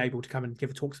be able to come and give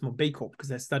a talk to them on B Corp, because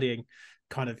they're studying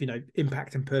kind of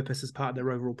impact and purpose as part of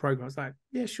their overall program. I was like,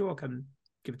 yeah, sure, I can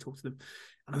give a talk to them.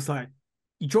 And I was like,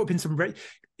 you drop in some,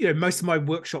 most of my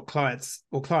workshop clients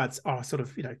are sort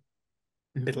of,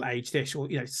 middle-aged-ish, or,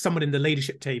 someone in the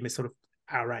leadership team is sort of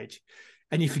our age.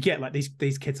 And you forget, like,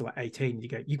 these kids are like 18. You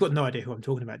go, you've got no idea who I'm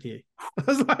talking about, do you? I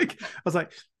was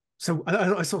like, so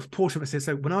I sort of paused and said,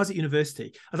 so when I was at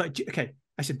university, I was like, okay,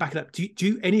 I should back it up.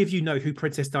 Do any of you know who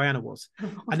Princess Diana was?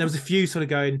 And there was a few sort of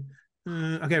going,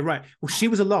 okay, right. Well, she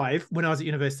was alive when I was at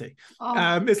university.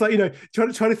 It's like,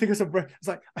 trying to think of something. It's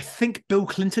like, I think Bill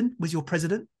Clinton was your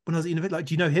president when I was at university. Like,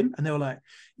 do you know him? And they were like,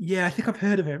 yeah, I think I've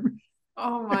heard of him.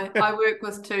 Oh my, I work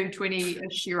with two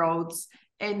 20-ish-year-olds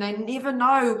and they never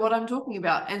know what I'm talking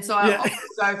about. And so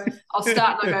I'll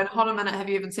start and I go, hold on a minute, have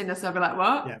you even seen this? I'll be like,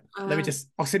 what? Yeah.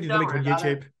 I'll send you the link on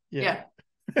YouTube. Yeah.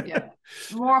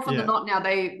 More often than not now,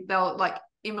 they'll like,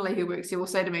 Emily who works here will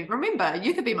say to me, remember,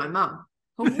 you could be my mum.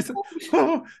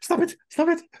 Oh, stop it.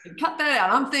 Cut that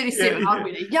out. I'm 37. I'll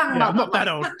be a young mother. I'm not that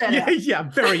old. I'm a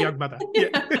very young mother.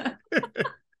 Yeah.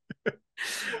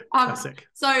 Classic.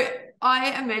 So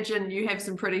I imagine you have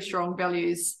some pretty strong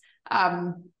values.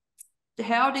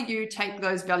 How do you take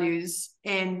those values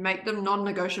and make them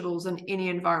non-negotiables in any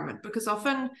environment? Because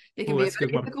often there can be a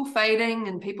bit of ethical fading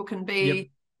and people can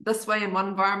be this way in one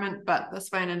environment, but this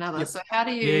way in another. So how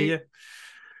do you...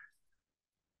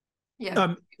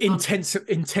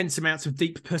 intense amounts of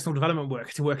deep personal development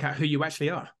work to work out who you actually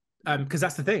are. Because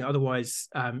that's the thing. Otherwise,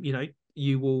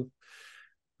 you will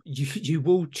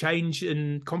change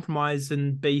and compromise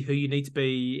and be who you need to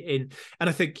be in. And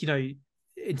I think,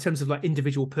 in terms of like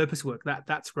individual purpose work,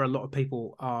 that's where a lot of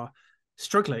people are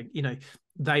struggling.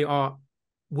 They are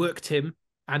work Tim,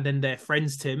 and then their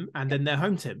friends Tim, and then their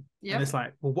home Tim. And it's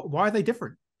like, well, why are they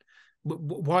different?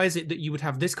 Why is it that you would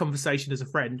have this conversation as a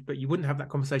friend, but you wouldn't have that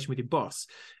conversation with your boss,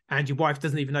 and your wife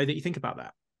doesn't even know that you think about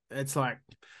that? It's like,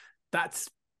 that's,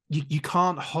 you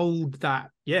can't hold that.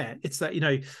 Yeah, it's that,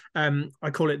 I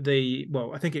call it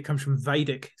I think it comes from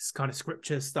Vedic kind of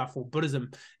scripture stuff, or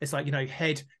Buddhism. It's like,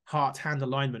 head, heart, hand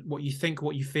alignment, what you think,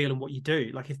 what you feel, and what you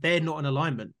do. Like, if they're not in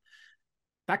alignment,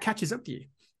 that catches up to you.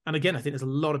 And again, I think there's a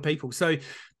lot of people. So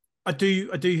I do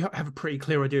have a pretty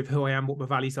clear idea of who I am, what my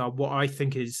values are, what I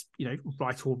think is,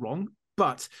 right or wrong.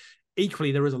 But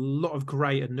equally, there is a lot of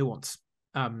gray and nuance,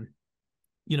 and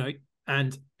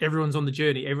everyone's on the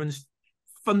journey. Everyone's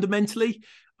fundamentally,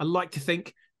 I like to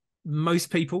think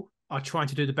most people are trying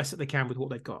to do the best that they can with what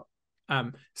they've got.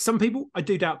 Some people, I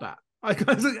do doubt that.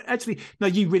 Actually, no,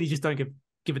 you really just don't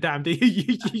give a damn, do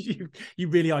you? You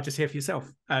really are just here for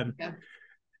yourself.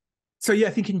 So yeah,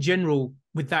 I think in general,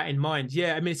 with that in mind,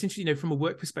 I mean, it's interesting, from a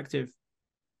work perspective,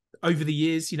 over the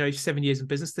years, 7 years in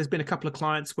business, there's been a couple of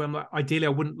clients where I'm like, ideally, I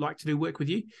wouldn't like to do work with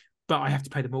you, but I have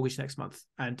to pay the mortgage next month.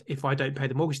 And if I don't pay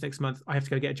the mortgage next month, I have to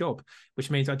go get a job,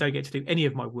 which means I don't get to do any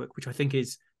of my work, which I think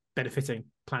is benefiting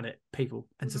planet, people,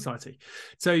 and society.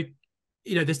 So,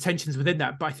 there's tensions within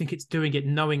that, but I think it's doing it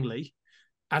knowingly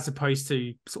as opposed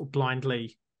to sort of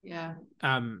blindly.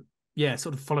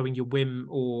 Sort of following your whim,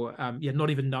 or not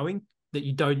even knowing that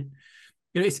you don't.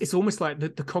 It's almost like the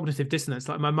cognitive dissonance.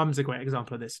 Like, my mum's a great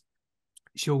example of this.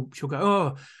 She'll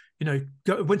go,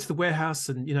 went to the warehouse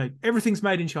and everything's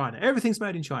made in China. Everything's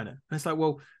made in China, and it's like,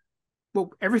 well,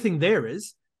 everything there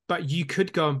is, but you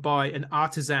could go and buy an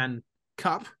artisan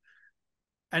cup,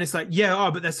 and it's like,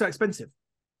 but they're so expensive.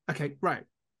 Okay, right.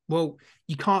 Well,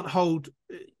 you can't hold,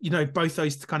 both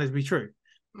those to kind of be true.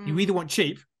 You either want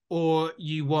cheap or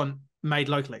you want made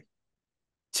locally.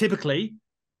 Typically,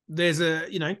 there's a,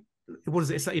 what is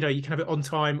it? It's like, you can have it on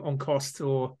time, on cost,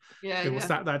 or what's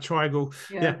that triangle?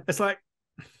 It's like,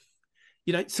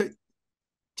 so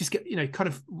just get, kind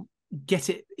of get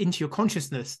it into your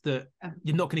consciousness that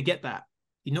you're not going to get that.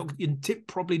 You're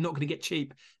probably not going to get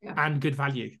cheap and good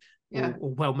value or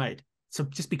well made. So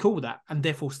just be cool with that, and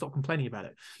therefore stop complaining about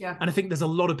it. And I think there's a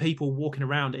lot of people walking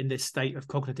around in this state of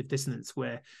cognitive dissonance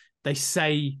where they're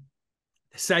saying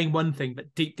one thing,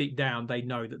 but deep down they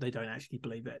know that they don't actually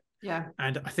believe it.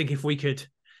 And I think if we could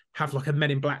have like a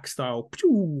Men in Black style,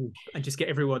 and just get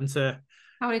everyone to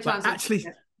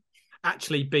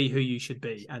actually be who you should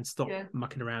be and stop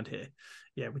mucking around here,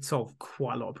 we'd solve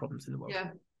quite a lot of problems in the world.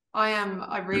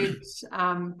 I read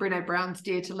Brené Brown's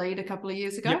Dare to Lead a couple of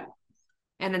years ago.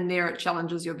 And in there, it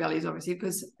challenges your values, obviously,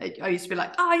 because I used to be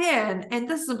like, and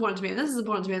this is important to me, and this is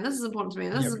important to me, and this is important to me,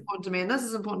 and this is important to me, and this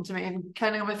is important to me, and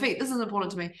cleaning on my feet, this is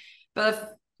important to me. But if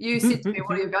you said to me,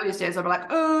 what are your value stands? I'd be like,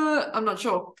 I'm not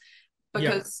sure,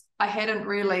 because I hadn't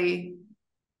really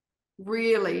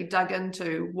dug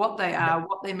into what they are,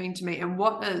 what they mean to me, and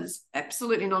what is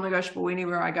absolutely non-negotiable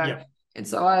anywhere I go. And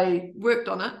so I worked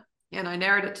on it, and I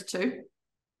narrowed it to 2.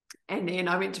 And then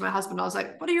I went to my husband, I was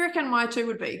like, what do you reckon my 2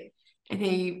 would be? and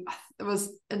it was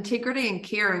integrity and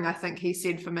caring, I think he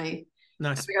said for me.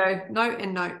 Nice. And I go, no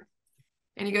and no.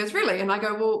 And he goes, really? And I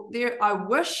go, well, I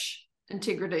wish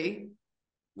integrity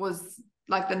was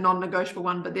like the non-negotiable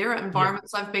one, but there are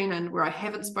environments I've been in where I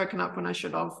haven't spoken up when I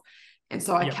should have. And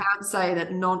so I can't say that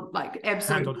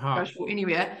absolutely negotiable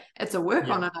anywhere. It's a work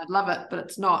on it. I'd love it, but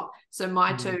it's not. So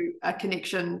my two are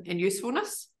connection and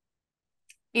usefulness.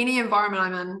 Any environment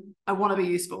I'm in, I want to be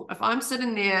useful. If I'm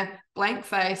sitting there blank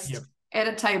faced at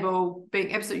a table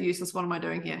being absolutely useless, what am I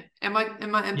doing here? Am I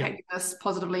impacting this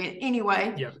positively in any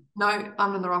way? No,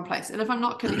 I'm in the wrong place. And if I'm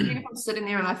not connecting, if I'm sitting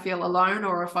there and I feel alone,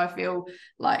 or if I feel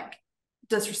like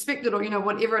disrespected, or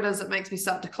whatever it is that makes me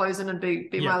start to close in and be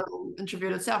my little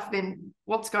introverted self, then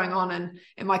what's going on? And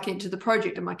am I connected to the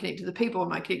project? Am I connected to the people?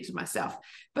 Am I connected to myself?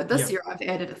 But this year I've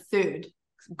added a third.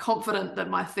 I'm confident that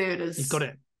my third is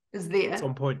there. It's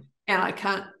on point. And I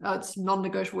can't, it's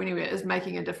non-negotiable anywhere, is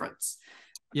making a difference.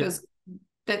 Because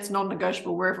that's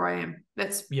non-negotiable wherever I am.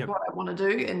 That's what I want to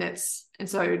do. And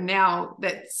so now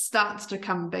that starts to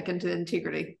come back into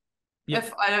integrity.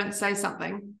 If I don't say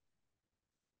something,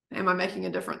 am I making a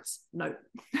difference? No.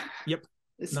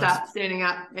 Start standing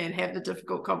up and have the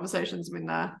difficult conversations when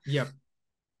they're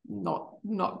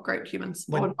not great humans.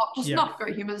 Or not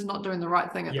great humans, not doing the right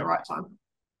thing at the right time.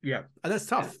 Yeah. And that's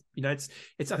tough. I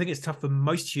think it's tough for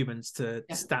most humans to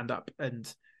stand up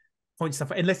and point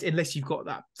stuff, unless you've got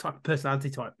that type of personality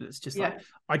type that's just like,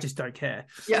 I just don't care.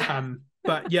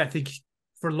 But I think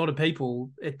for a lot of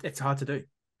people it's hard to do.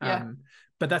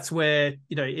 But that's where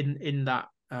in that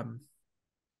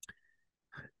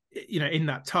in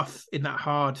that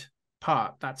hard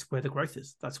part, that's where the growth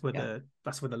is. That's where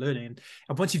the learning,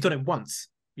 and once you've done it once,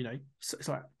 it's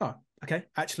like, oh, okay,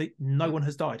 actually no one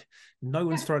has died, no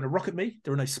one's thrown a rock at me,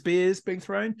 there are no spears being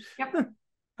thrown.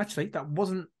 Actually that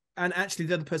wasn't, and actually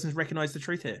the other person's recognized the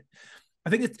truth here. I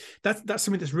think that's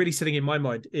something that's really sitting in my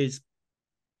mind. Is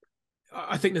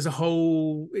I think there's a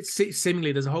whole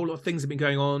lot of things that have been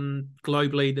going on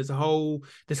globally. There's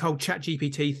this whole chat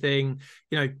GPT thing,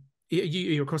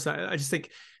 you're across that. I just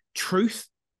think truth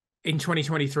in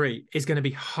 2023 is going to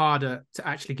be harder to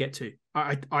actually get to.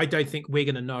 I don't think we're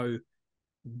going to know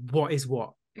what is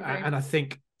what. And I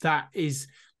think that is,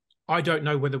 I don't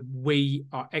know whether we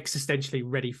are existentially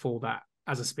ready for that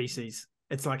as a species.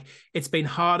 It's like, it's been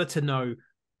harder to know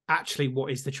actually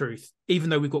what is the truth, even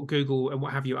though we've got Google and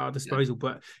what have you at our disposal.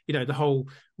 But the whole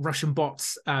Russian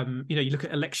bots, you look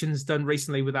at elections done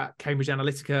recently with that Cambridge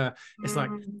Analytica. It's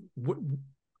like,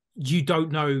 you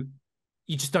don't know,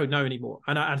 you just don't know anymore.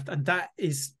 And that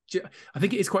is, I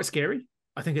think it is quite scary.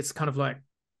 I think it's kind of like,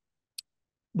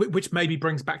 which maybe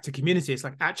brings back to community. It's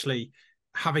like actually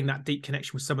having that deep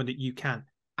connection with someone that you can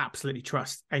absolutely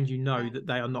trust, and that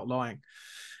they are not lying.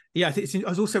 I think I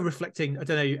was also reflecting, I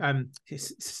don't know,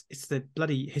 it's the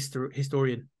bloody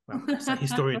historian. Well, it's a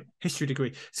history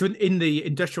degree. So in the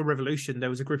Industrial Revolution, there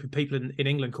was a group of people in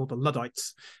England called the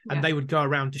Luddites, and they would go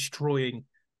around destroying,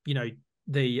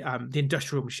 the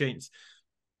industrial machines.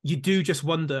 You do just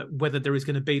wonder whether there is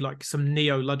going to be like some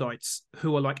neo-Luddites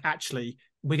who are like, actually,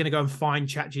 we're going to go and find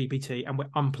ChatGPT and we're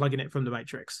unplugging it from the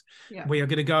matrix. We are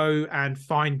going to go and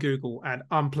find Google and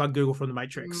unplug Google from the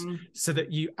matrix, so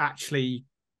that you actually,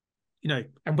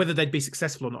 and whether they'd be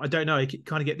successful or not, I don't know. I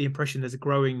kind of get the impression there's a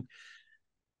growing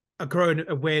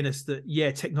awareness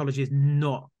that technology is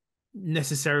not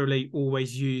necessarily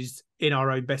always used in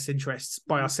our own best interests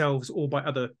by ourselves or by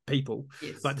other people,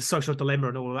 like the social dilemma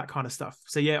and all of that kind of stuff.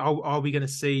 So are we going to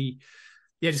see,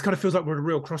 it just kind of feels like we're at a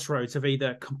real crossroads of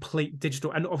either complete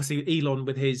digital, and obviously Elon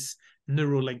with his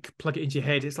neural link, plug it into your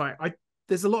head. It's like,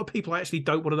 there's a lot of people I actually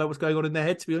don't want to know what's going on in their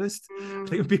head, to be honest. I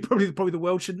think it would be probably the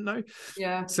world shouldn't know.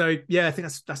 So I think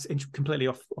that's completely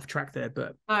off track there.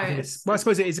 But I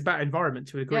suppose it is about environment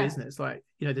to a degree, isn't it? It's like,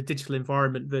 the digital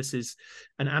environment versus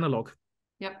an analog.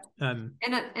 And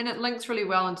it links really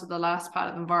well into the last part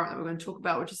of the environment that we're going to talk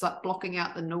about, which is like blocking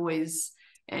out the noise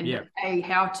and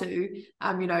how to,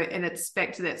 and it's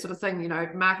back to that sort of thing,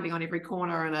 marketing on every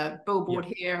corner and a billboard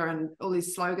here and all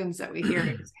these slogans that we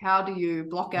hear. How do you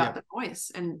block out the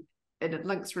noise? And it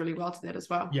links really well to that as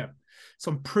well.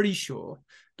 So I'm pretty sure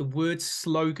the word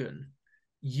slogan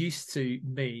used to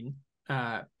mean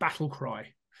battle cry.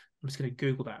 I'm just going to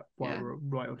Google that while we're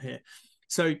right on here.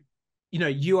 So,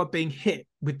 you are being hit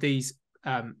with these.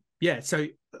 So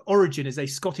origin is a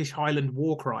Scottish Highland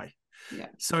war cry.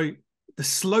 So the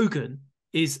slogan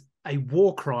is a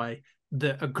war cry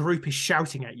that a group is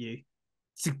shouting at you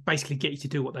to basically get you to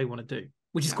do what they want to do,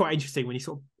 which is quite interesting when you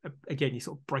sort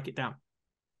of break it down.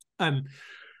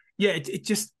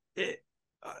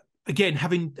 Again,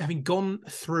 having gone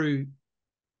through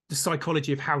the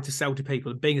psychology of how to sell to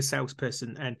people and being a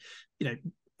salesperson. And,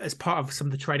 as part of some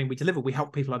of the training we deliver, we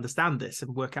help people understand this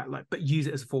and work out but use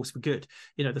it as a force for good,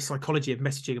 the psychology of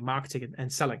messaging and marketing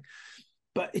and selling.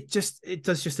 But it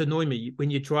does just annoy me when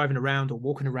you're driving around or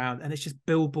walking around and it's just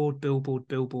billboard,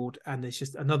 and there's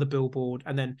just another billboard.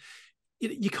 And then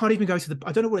you can't even go to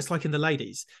I don't know what it's like in the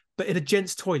ladies, but in a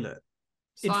gent's toilet,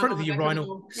 in front of the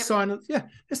urinal, sign. Yeah,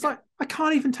 it's like, I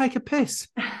can't even take a piss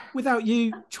without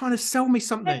you trying to sell me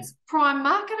something. It's prime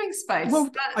marketing space.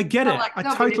 Well, I get it.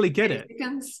 I totally get it.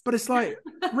 But it's like,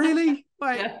 really?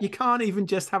 You can't even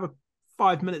just have a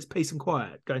 5 minutes peace and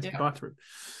quiet going to the bathroom.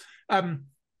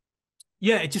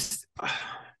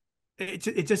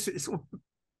 It sort of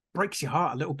breaks your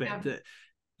heart a little bit that,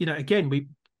 again,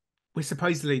 we're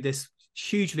supposedly this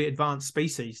hugely advanced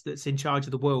species that's in charge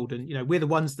of the world, and we're the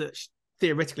ones that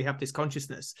theoretically have this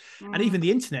consciousness. And even the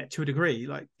internet, to a degree,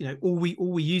 all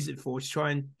we use it for is to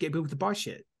try and get people to buy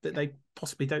shit that they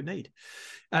possibly don't need.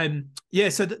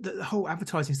 So the whole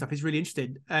advertising stuff is really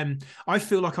interesting. I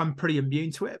feel like I'm pretty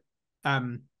immune to it.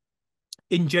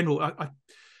 In general,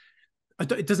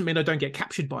 it doesn't mean I don't get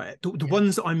captured by it. The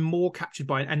ones that I'm more captured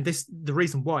by, and the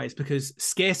reason why is because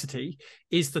scarcity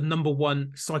is the number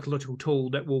one psychological tool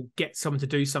that will get someone to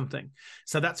do something.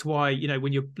 So that's why,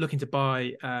 when you're looking to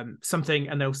buy something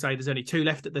and they'll say there's only 2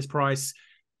 left at this price,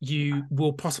 you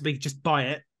will possibly just buy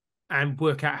it and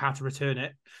work out how to return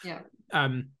it.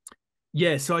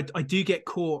 So I do get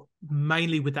caught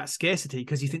mainly with that scarcity,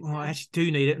 because you think, well, I actually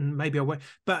do need it and maybe I won't.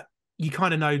 But you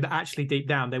kind of know that actually deep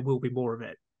down there will be more of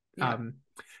it.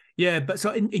 But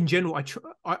so in general,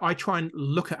 I try and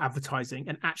look at advertising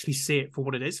and actually see it for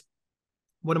what it is.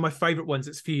 One of my favorite ones,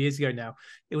 it's a few years ago now,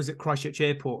 it was at Christchurch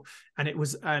Airport, and it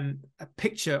was a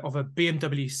picture of a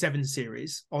BMW 7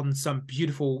 Series on some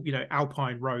beautiful,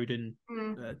 alpine road in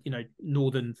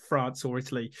northern France or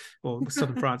Italy, or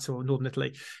southern France or northern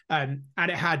Italy, and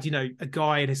it had a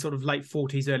guy in his sort of late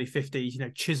 40s, early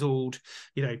 50s, chiseled,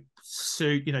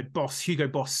 suit, Hugo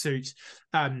Boss suit,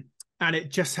 and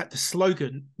it just had, the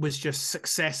slogan was just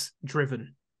success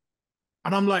driven.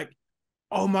 And I'm like,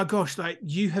 oh my gosh,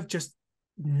 you have just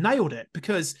nailed it,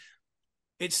 because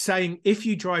it's saying if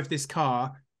you drive this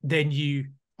car, then you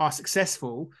are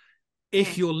successful.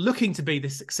 If you're looking to be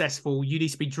this successful, you need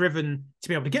to be driven to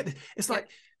be able to get this. It's like,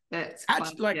 that's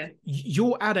actually,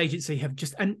 your ad agency have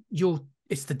just, and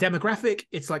it's the demographic.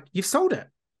 It's like, you've sold it.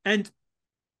 And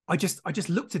I just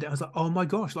looked at it. I was like, oh my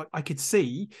gosh, I could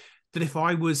see that if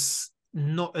I was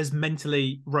not as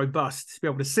mentally robust to be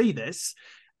able to see this,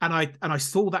 and I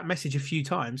saw that message a few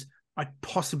times, I'd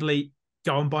possibly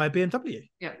go and buy a BMW.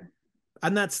 Yeah.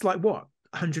 And that's like what,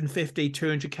 150,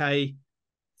 200K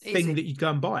thing that you go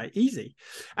and buy easy.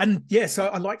 And so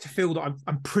I like to feel that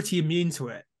I'm pretty immune to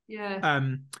it. Yeah.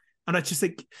 And I just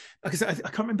think, like I said, I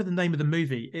can't remember the name of the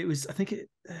movie. It was, I think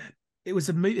it was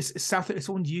a movie. It's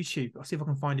on YouTube. I'll see if I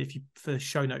can find it for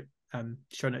show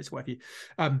notes, whatever you.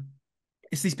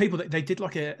 It's these people that they did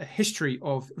like a history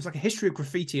of, it was like a history of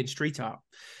graffiti and street art.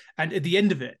 And at the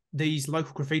end of it, these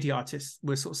local graffiti artists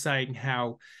were sort of saying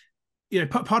how,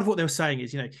 part of what they were saying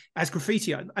is, as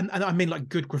graffiti, and I mean like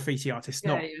good graffiti artists,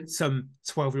 not some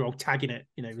 12-year-old tagging it,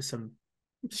 with some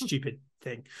stupid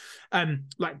thing,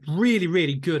 like really,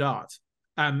 really good art.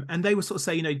 And they were sort of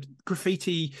saying,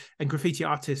 graffiti and graffiti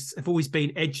artists have always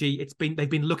been edgy. They've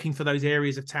been looking for those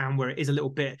areas of town where it is a little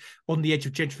bit on the edge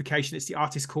of gentrification. It's the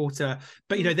artist quarter,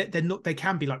 but they're not. They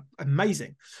can be like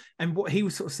amazing. And what he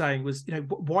was sort of saying was,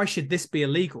 why should this be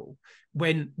illegal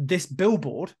when this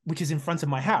billboard, which is in front of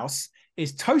my house,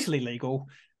 is totally legal?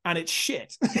 And it's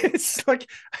shit. It's like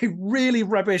a really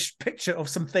rubbish picture of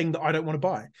something that I don't want to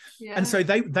buy. Yeah. And so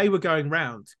they were going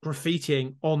around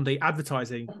graffitiing on the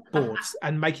advertising boards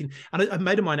and making. And a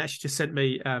mate of mine actually just sent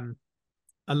me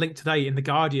a link today in The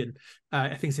Guardian. I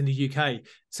think it's in the UK.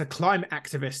 So climate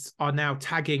activists are now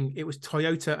tagging. It was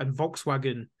Toyota and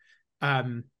Volkswagen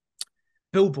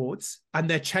billboards, and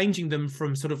they're changing them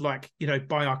from sort of like,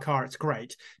 buy our car, it's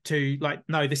great, to like,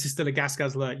 no, this is still a gas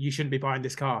guzzler, you shouldn't be buying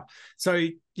this car. So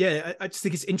I just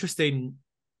think it's interesting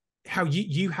how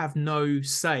you have no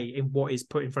say in what is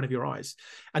put in front of your eyes,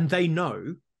 and they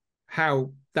know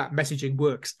how that messaging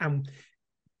works. And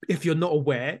if you're not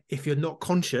aware, if you're not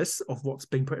conscious of what's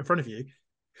being put in front of you,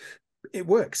 it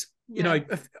works. When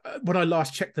I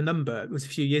last checked the number, it was a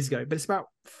few years ago, but it's about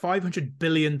 $500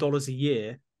 billion a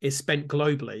year is spent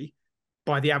globally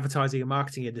by the advertising and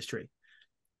marketing industry.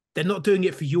 They're not doing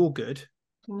it for your good.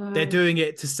 No. They're doing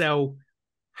it to sell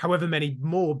however many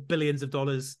more billions of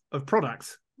dollars of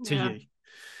products to you.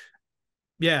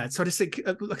 Yeah. So I just think,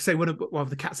 like I say,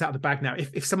 the cat's out of the bag now.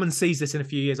 If someone sees this in a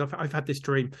few years, I've had this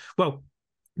dream. Well,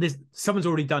 someone's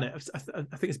already done it. I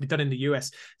think it's been done in the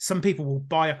US. Some people will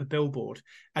buy up a billboard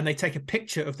and they take a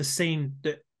picture of the scene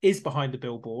that is behind the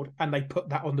billboard and they put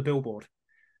that on the billboard.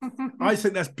 I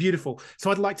think that's beautiful. So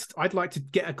I'd like to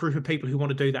get a group of people who want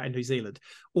to do that in New Zealand.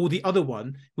 Or the other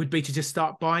one would be to just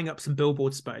start buying up some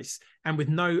billboard space, and with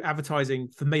no advertising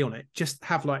for me on it, just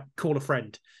have like call a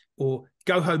friend, or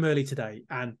go home early today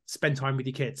and spend time with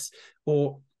your kids,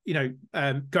 or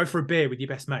go for a beer with your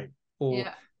best mate, or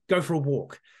go for a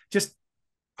walk. Just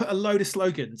put a load of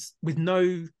slogans with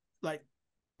no, like,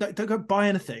 don't go buy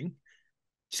anything.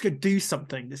 Just go do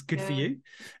something that's good for you.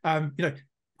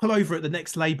 Pull over at the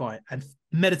next lay-by and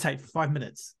meditate for 5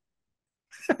 minutes.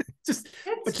 just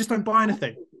don't buy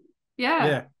anything.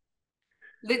 Yeah.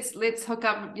 Let's hook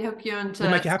you into,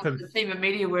 we'll make it happen. The team of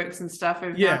MediaWorks and stuff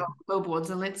who've got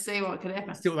billboards, and let's see what could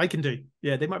happen. See what they can do.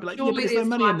 Yeah, they might be like, surely but there's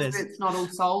no money in this. It's not all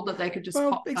sold, that they could just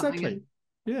pop something in.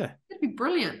 Yeah. It'd be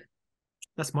brilliant.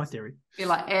 That's my theory. Be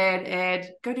like,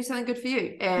 ad, go do something good for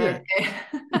you. Ad.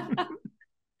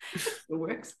 It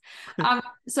works.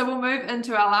 So we'll move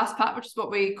into our last part, which is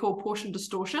what we call portion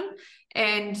distortion.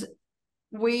 And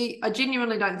I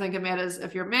genuinely don't think it matters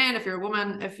if you're a man, if you're a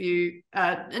woman, if you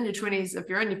are in your 20s, if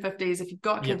you're in your 50s, if you've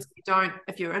got kids, if you don't,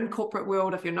 if you're in corporate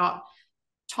world, if you're not.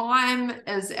 Time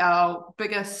is our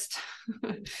biggest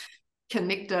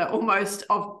connector almost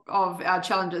of our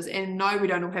challenges. And no, we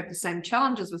don't all have the same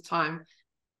challenges with time,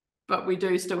 but we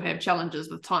do still have challenges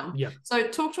with time. Yeah. So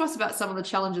talk to us about some of the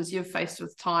challenges you've faced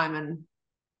with time, and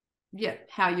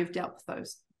how you've dealt with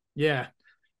those. Yeah.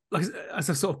 Like, as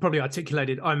I sort of probably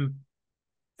articulated, I've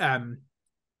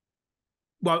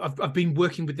been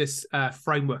working with this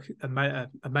framework. A mate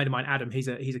of mine, Adam, he's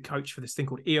a coach for this thing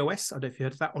called EOS. I don't know if you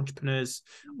heard of that, Entrepreneur's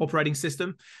Operating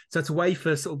System. So it's a way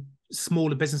for sort of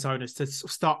smaller business owners to sort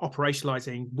of start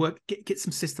operationalizing, get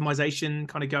some systemization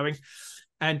kind of going.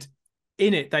 And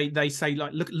in it, they say,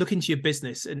 like, look into your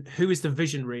business and who is the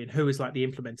visionary and who is like the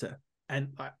implementer. And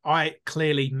I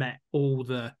clearly met all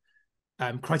the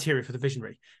criteria for the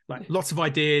visionary, like lots of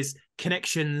ideas,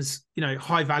 connections,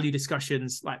 high value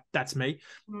discussions, like that's me.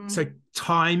 So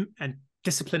time and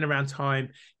discipline around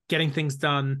time, getting things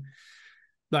done,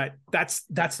 like that's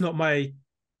not my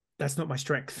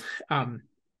strength.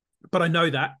 But I know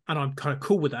that, and I'm kind of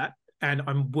cool with that. And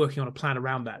I'm working on a plan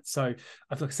around that. So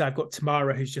like I said, I've got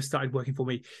Tamara, who's just started working for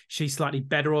me. She's slightly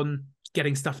better on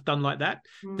getting stuff done like that.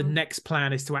 The next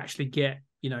plan is to actually get,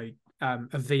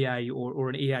 a VA or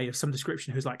an EA of some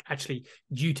description who's like, actually,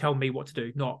 you tell me what to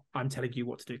do, not I'm telling you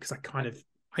what to do, because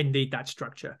I need that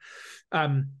structure.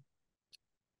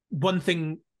 One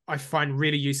thing I find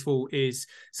really useful is,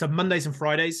 so Mondays and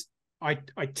Fridays, I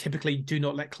typically do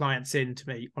not let clients in to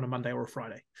me on a Monday or a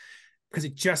Friday, because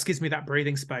it just gives me that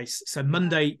breathing space. So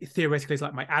Monday theoretically is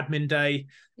like my admin day,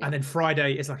 and then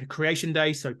Friday is like a creation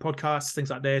day. So podcasts, things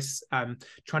like this,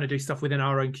 trying to do stuff within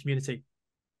our own community.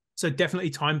 So definitely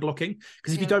time blocking,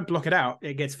 because if you don't block it out,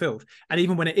 it gets filled. And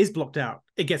even when it is blocked out,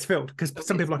 it gets filled, because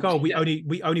some people are like, oh, we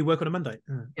only work on a Monday.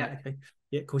 Right, okay.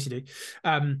 Yeah, of course you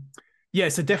do.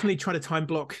 So definitely try to time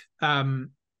block.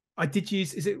 I did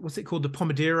use, what's it called? The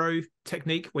Pomodoro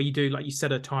technique, where you do, like, you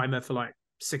set a timer for like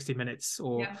 60 minutes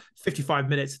or 55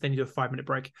 minutes, then you do a 5-minute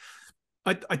break.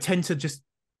 I tend to just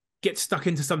get stuck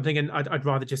into something, and I'd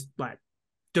rather just like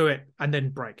do it and then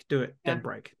break, do it, then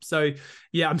break. So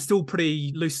I'm still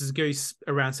pretty loose as a goose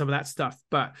around some of that stuff,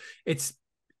 but it's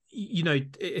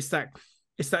that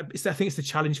I think it's the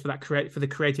challenge for the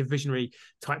creative visionary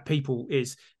type people,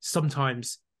 is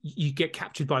sometimes you get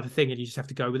captured by the thing and you just have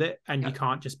to go with it, and you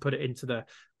can't just put it into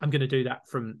I'm going to do that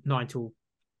from 9 till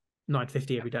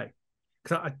 9:50 every day.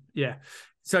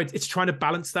 So it's trying to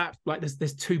balance that. Like,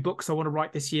 there's 2 books I want to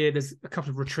write this year. There's a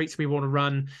couple of retreats we want to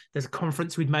run. There's a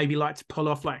conference we'd maybe like to pull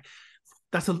off. Like,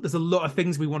 there's a lot of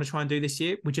things we want to try and do this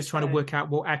year. We're just trying to work out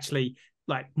what actually,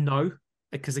 like, no,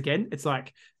 because again, it's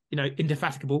like,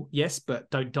 indefatigable, yes, but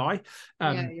don't die.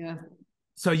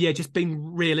 So just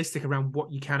being realistic around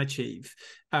what you can achieve,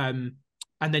 and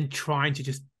then trying to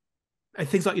just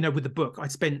things like, with the book, I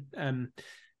spent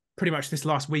pretty much this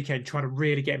last weekend trying to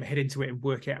really get my head into it and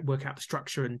work out the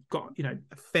structure, and got a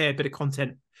fair bit of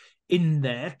content in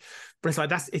there. But it's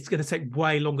like, it's going to take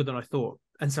way longer than I thought.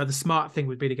 And so the smart thing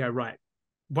would be to go, right,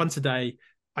 once a day,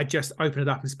 I just open it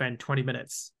up and spend 20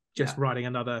 minutes just writing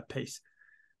another piece.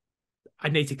 I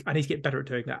need to get better at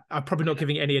doing that. I'm probably not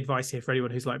giving any advice here for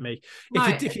anyone who's like me. No,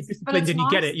 if you're disciplined and you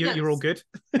get it, you're all good.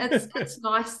 it's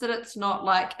nice that it's not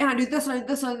like, and I do this and I do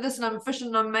this and I do this and I'm efficient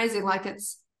and I'm amazing. Like,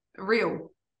 it's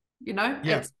real,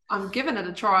 I'm giving it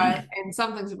a try, and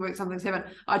some things have worked, some things haven't.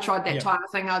 I tried that timer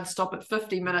thing. I'd stop at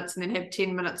 50 minutes and then have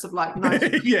 10 minutes of like no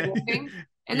walking.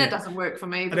 And that doesn't work for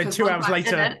me, And then because 2 once hours I'm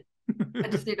later, in it, I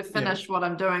just need to finish what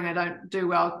I'm doing. I don't do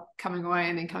well coming away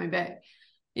and then coming back.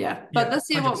 Yeah. But this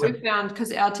year, 100%. what we've found,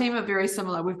 because our team are very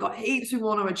similar, we've got heaps we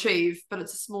want to achieve, but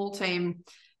it's a small team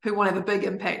who want to have a big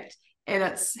impact. And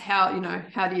it's how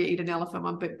do you eat an elephant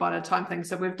one big bite at a time thing.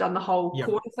 So we've done the whole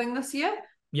quarter thing this year.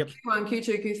 Q1,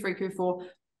 Q2, Q3, Q4.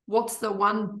 What's the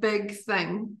one big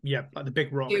thing? Like the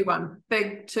big rock. Q1,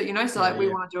 big two, so like we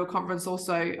want to do a conference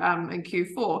also in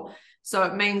Q4. So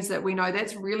it means that we know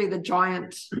that's really the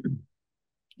giant, thing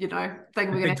we're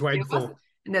going to have to deal with.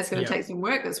 And that's going to take some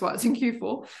work. That's why it's in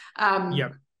Q4.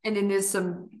 And then there's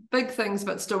some big things,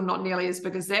 but still not nearly as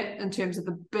big as that in terms of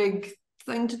the big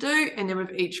thing to do. And then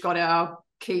we've each got our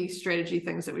key strategy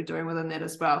things that we're doing within that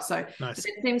as well. So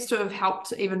it seems to have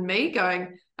helped even me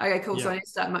going, okay, cool. So I need to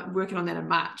start working on that in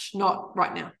March, not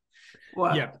right now.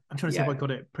 I'm trying to see if I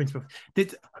got it. Principle.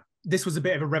 This was a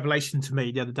bit of a revelation to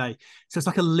me the other day. So it's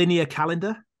like a linear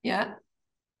calendar. Yeah.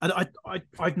 And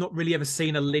I've not really ever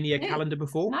seen a linear calendar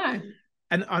before. No.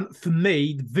 And for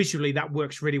me, visually, that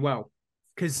works really well,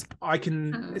 because I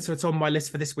can. So it's on my list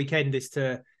for this weekend is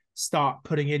to start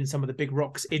putting in some of the big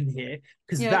rocks in here,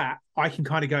 because that I can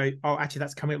kind of go, oh, actually,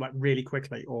 that's coming up like really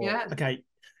quickly. Or okay,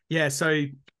 so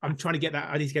I'm trying to get that.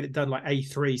 I need to get it done like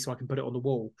A3 so I can put it on the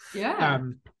wall.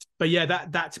 But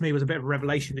that to me was a bit of a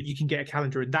revelation, that you can get a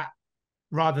calendar in that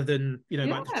rather than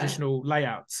like the traditional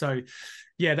layout. So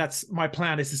that's my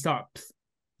plan, is to start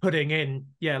putting in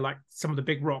like some of the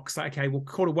big rocks. Like, okay, well,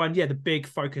 quarter one, the big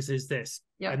focus is this,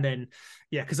 and then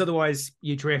because otherwise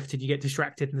you drift and you get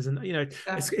distracted, and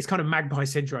there's it's kind of magpie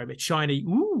syndrome. It's shiny,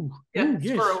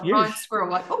 squirrel, blind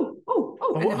squirrel, like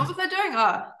and then what was I doing?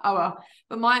 Well.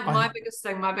 But my biggest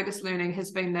thing, my biggest learning has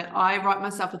been that I write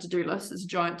myself a to-do list. It's a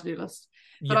giant to-do list,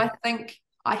 but I think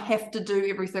I have to do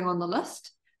everything on the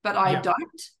list, but I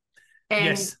don't,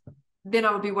 and then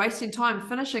I would be wasting time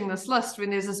finishing this list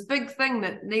when there's this big thing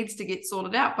that needs to get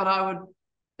sorted out. But I would,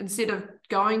 instead of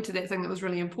going to that thing that was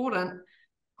really important,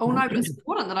 but it's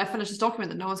important that I finish this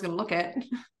document that no one's going to look at.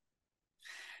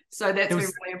 So that's been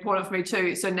really important for me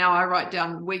too. So now I write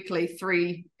down weekly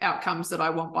 3 outcomes that I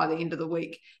want by the end of the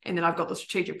week. And then I've got the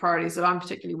strategic priorities that I'm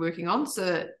particularly working on.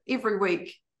 So every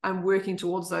week I'm working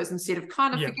towards those instead of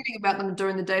kind of forgetting about them and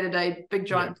doing the day-to-day big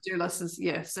giant to-do lists.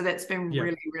 So that's been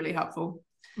really, really helpful.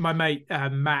 My mate,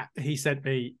 Matt, he sent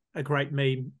me a great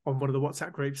meme on one of the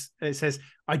WhatsApp groups. It says,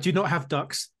 I do not have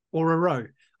ducks or a row.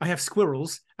 I have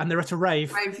squirrels and they're at a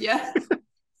rave.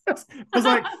 I was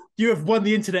like, you have won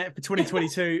the internet for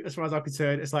 2022, as far as I'm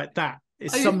concerned. It's like that.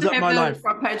 It sums up my life.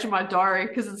 Front page of my diary,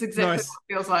 because it's exactly what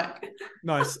it feels like.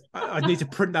 Nice. I need to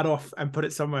print that off and put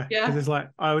it somewhere, because it's like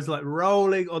I was like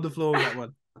rolling on the floor with that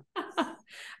one.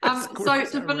 So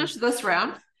to finish this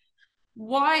round,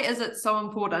 why is it so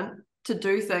important to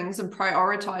do things and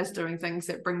prioritize doing things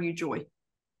that bring you joy?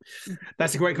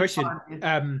 That's a great question.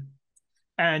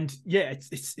 And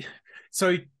it's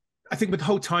so I think with the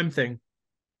whole time thing,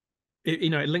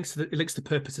 it links to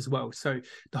purpose as well. So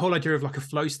the whole idea of like a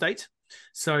flow state.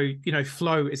 So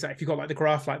flow is that if you've got like the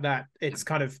graph like that, it's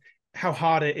kind of how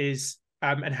hard it is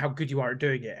and how good you are at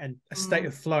doing it. And a state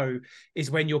of flow is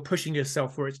when you're pushing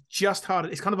yourself where it's just hard.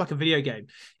 It's kind of like a video game.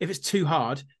 If it's too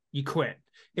hard, you quit.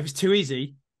 If it's too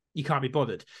easy, you can't be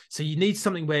bothered. So you need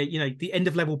something where the end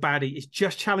of level baddie is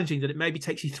just challenging, that it maybe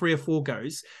takes you 3 or 4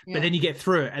 goes, but then you get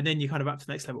through it and then you're kind of up to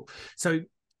the next level. So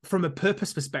from a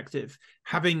purpose perspective,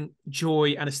 having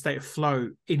joy and a state of flow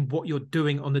in what you're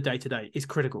doing on the day-to-day is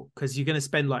critical, because you're going to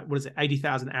spend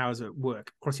 80,000 hours at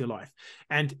work across your life.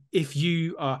 And if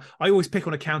you are, I always pick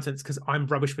on accountants because I'm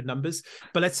rubbish with numbers,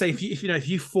 but let's say if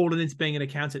you've fallen into being an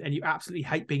accountant and you absolutely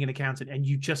hate being an accountant and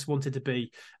you just wanted to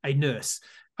be a nurse,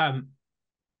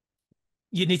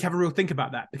 you need to have a real think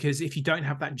about that, because if you don't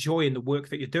have that joy in the work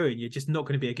that you're doing, you're just not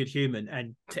going to be a good human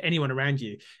and to anyone around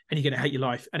you, and you're going to hate your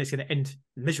life and it's going to end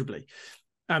miserably.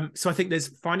 So I think there's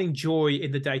finding joy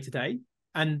in the day-to-day,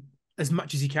 and as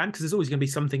much as you can, because there's always going to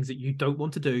be some things that you don't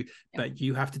want to do, but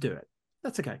you have to do it.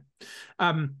 That's okay.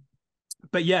 But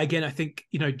again, I think,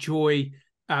 joy,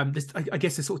 I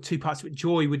guess there's sort of 2 parts to it.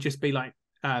 Joy would just be like,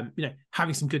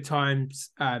 having some good times,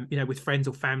 with friends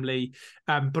or family,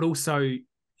 but also,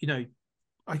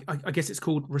 I guess it's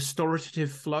called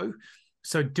restorative flow.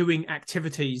 So doing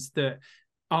activities that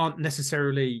aren't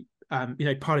necessarily,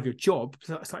 part of your job.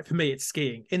 So it's like, for me, it's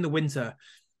skiing in the winter.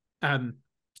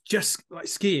 Just like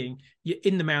skiing, you're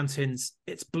in the mountains,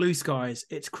 it's blue skies,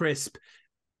 it's crisp,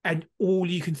 and all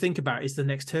you can think about is the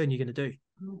next turn you're going to do.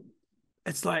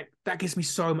 It's like, that gives me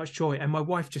so much joy. And my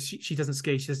wife she doesn't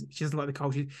ski. She doesn't like the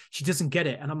cold. She doesn't get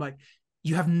it. And I'm like,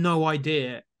 you have no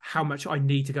idea how much I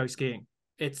need to go skiing.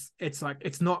 it's like,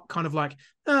 it's not kind of like,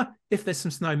 if there's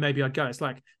some snow, maybe I'd go. It's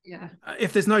like, Yeah.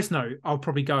 If there's no snow, I'll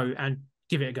probably go and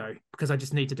give it a go because I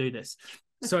just need to do this.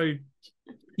 So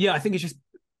yeah, I think it's just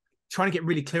trying to get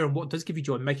really clear on what does give you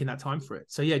joy and making that time for it.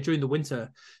 So yeah, during the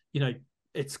winter,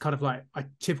 it's kind of like I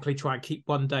typically try and keep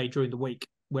one day during the week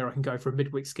where I can go for a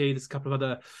midweek ski. There's a couple of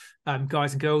other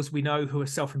guys and girls we know who are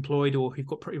self-employed or who've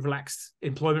got pretty relaxed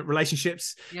employment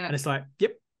relationships. Yeah. And it's like,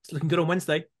 yep, it's looking good on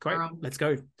Wednesday. Great, let's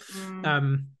go.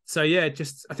 So yeah,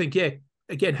 just I think, yeah,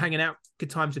 again, hanging out, good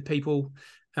times with people.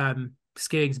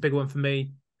 Skiing's a big one for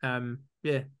me.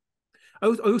 Yeah. I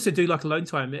also do like alone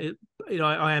time.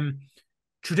 I am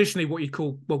traditionally what you'd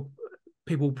call, well,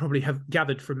 people probably have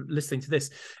gathered from listening to this,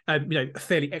 a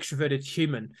fairly extroverted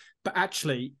human, but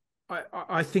actually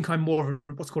I think I'm more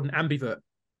of what's called an ambivert.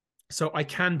 So I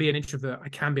can be an introvert, I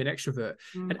can be an extrovert.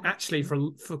 And actually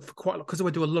for quite a lot, because I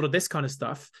do a lot of this kind of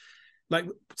stuff, like,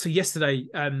 so yesterday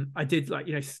I did like,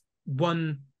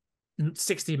 one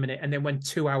 60-minute and then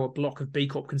 2-hour block of B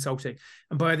Corp consulting.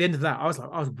 And by the end of that, I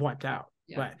was wiped out.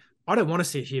 Yeah. Like, I don't want to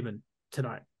see a human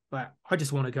tonight. Like, I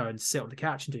just want to go and sit on the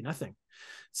couch and do nothing.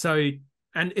 So,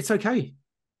 and it's okay,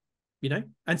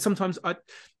 and sometimes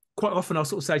quite often I'll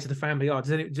sort of say to the family,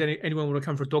 does anyone want to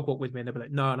come for a dog walk with me? And they'll be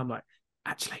like, no. And I'm like,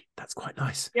 actually, that's quite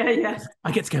nice. Yeah.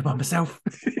 I get to go by myself.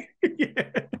 Yeah.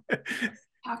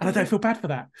 And I don't feel bad for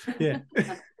that. Yeah.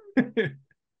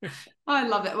 I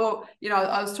love it. Well,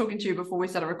 I was talking to you before we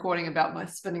started recording about my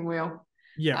spinning wheel.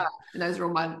 Yeah. And those are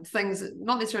all my things,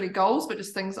 not necessarily goals, but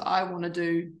just things I want to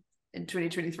do in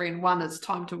 2023. And one is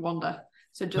time to wander.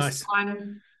 So just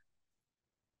time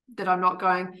that I'm not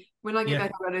going, when I get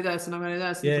back, I'm going to do this and I'm going to do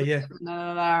this. And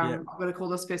I'm going to call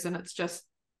this person. It's just,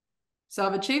 so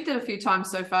I've achieved it a few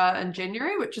times so far in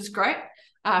January, which is great.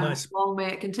 Long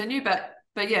may it continue, but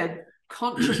yeah,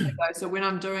 consciously though. So when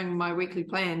I'm doing my weekly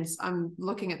plans, I'm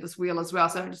looking at this wheel as well.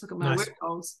 So I don't just look at my work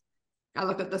goals. I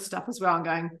look at this stuff as well and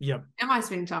going, am I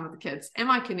spending time with the kids?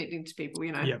 Am I connecting to people,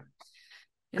 Yeah.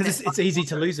 Because it's easy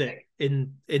to lose it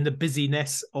in the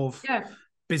busyness of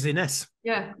busyness.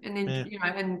 Yeah. And then,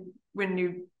 and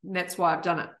that's why I've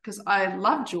done it, because I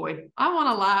love joy. I want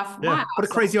to laugh. Yeah. What a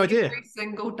crazy idea. Every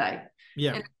single day.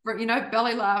 Yeah. And,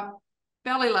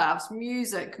 belly laughs,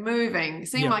 music, moving,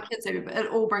 seeing my kids happy, it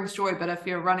all brings joy. But if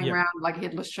you're running around like a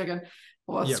headless chicken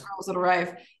or squirrels at a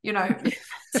rave,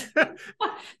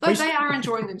 they are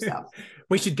enjoying themselves.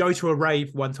 We should go to a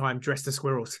rave one time dressed as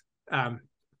squirrels. I'm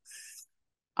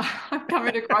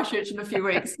coming to Christchurch in a few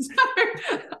weeks, so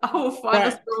I will find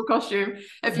a squirrel costume.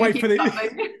 If you keep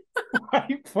something.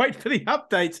 Wait for the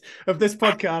update of this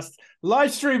podcast.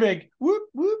 Live streaming. Whoop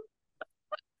whoop.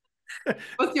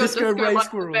 With your disco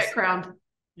light in the background.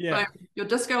 Yeah. So your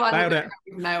disco light in the background,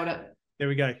 you've nailed it. There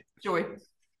we go. Joy.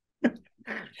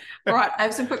 All right, I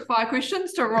have some quick fire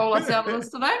questions to roll us out of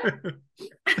this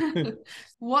today.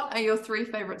 What are your 3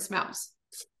 favorite smells?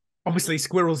 Obviously,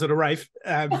 squirrels at a rave.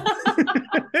 Can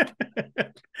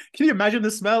you imagine the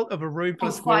smell of a room full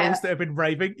of squirrels that have been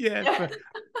raving? Yeah.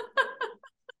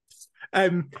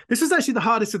 This was actually the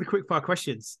hardest of the quickfire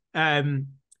questions. I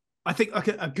think like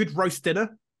a good roast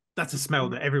dinner, that's a smell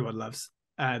that everyone loves.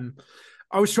 I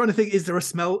was trying to think, is there a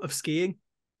smell of skiing?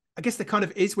 I guess there kind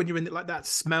of is when you're in like that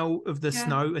smell of the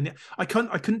snow, and I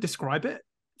couldn't describe it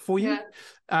for you.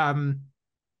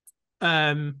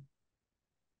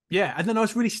 Yeah, and then I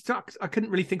was really stuck. I couldn't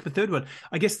really think of a third one.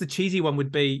 I guess the cheesy one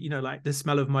would be, like the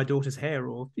smell of my daughter's hair,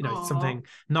 or something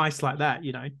nice like that.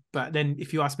 But then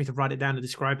if you asked me to write it down and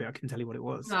describe it, I couldn't tell you what it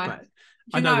was. No. But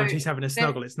I know when she's having a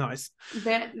snuggle, it's nice.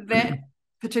 That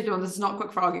particular one, this is not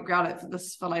quick fire. I'll get grounded for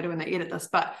this for later when they edit this,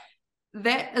 but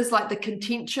that is like the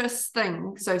contentious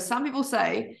thing. So some people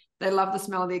say they love the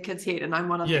smell of their kid's head, and I'm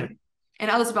one of them. And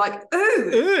others will be like,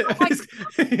 ooh.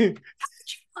 Enjoy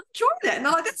that. And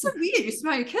I'm like, that's so weird. You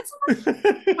smell your kids? I'm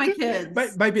like, my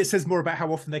kids. Maybe it says more about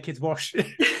how often their kids wash. Oh,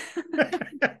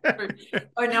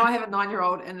 now I have a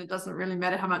 9-year-old, and it doesn't really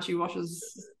matter how much he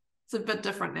washes. It's a bit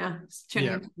different now. It's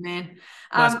turning into a man.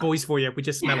 That's boys for you. We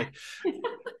just smell it.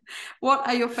 What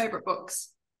are your favorite books?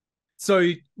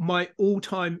 So my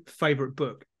all-time favorite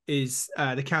book is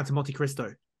The Count of Monte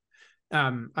Cristo.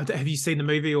 Have you seen the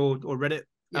movie or read it?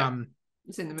 Yeah,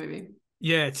 I've seen the movie.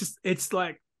 Yeah, it's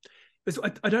like,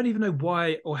 I don't even know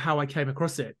why or how I came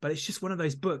across it, but it's just one of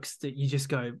those books that you just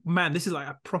go, man, this is like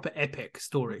a proper epic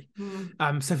story.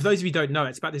 So for those of you who don't know,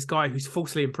 it's about this guy who's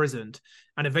falsely imprisoned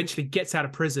and eventually gets out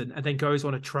of prison and then goes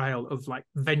on a trail of like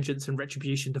vengeance and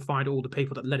retribution to find all the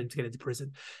people that led him to get into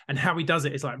prison. And how he does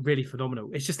it is like really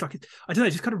phenomenal. It's just like, I don't know,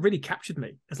 it just kind of really captured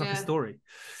me as like a story.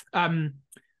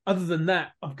 other than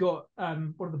that, I've got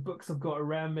one of the books I've got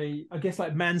around me, I guess,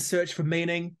 like Man's Search for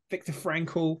Meaning, Viktor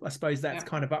Frankl. I suppose that's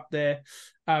kind of up there.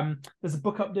 There's a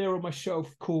book up there on my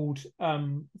shelf called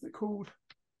is it called?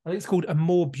 I think it's called A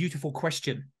More Beautiful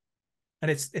Question.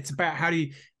 And it's about how do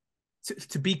you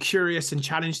to be curious and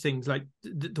challenge things. Like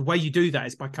the way you do that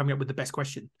is by coming up with the best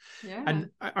question. Yeah. And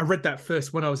I read that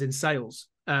first when I was in sales.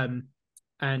 And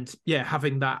yeah,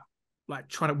 having that, like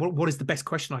trying to, what is the best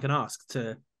question I can ask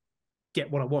to get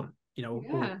what I want,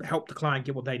 or help the client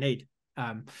get what they need.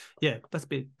 Yeah, that's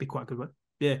be quite a good one.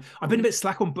 Yeah, I've been a bit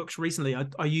slack on books recently. I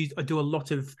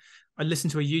listen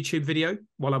to a YouTube video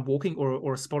while I'm walking,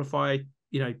 or a Spotify,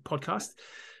 podcast.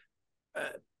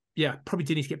 Yeah, probably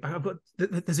do need to get back.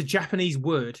 There's a Japanese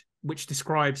word which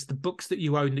describes the books that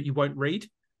you own that you won't read.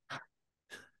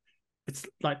 It's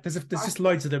like there's just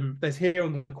loads of them. There's here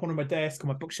on the corner of my desk, on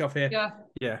my bookshelf here.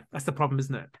 Yeah, that's the problem,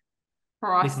 isn't it?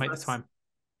 Priceless. Need to make the time.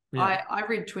 Yeah. I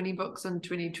read 20 books in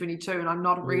 2022, and I'm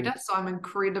not a reader, so I'm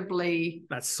incredibly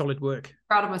that's solid work.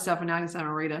 Proud of myself, and now I can say I'm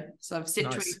a reader. So I've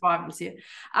set 25 this year.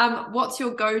 What's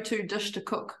your go-to dish to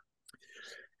cook?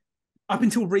 Up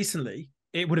until recently,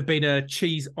 it would have been a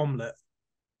cheese omelette,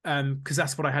 because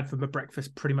that's what I had for my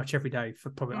breakfast pretty much every day for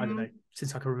probably I don't know,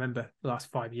 since I can remember, the last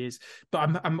 5 years.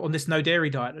 But I'm on this no dairy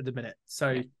diet at the minute,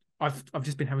 so I've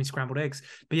just been having scrambled eggs.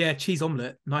 But yeah, cheese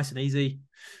omelette, nice and easy.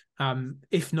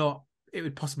 If not, it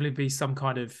would possibly be some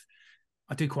kind of.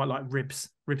 I do quite like ribs,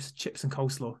 chips, and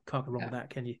coleslaw. Can't go wrong with that,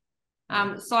 can you?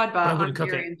 Sidebar, I'm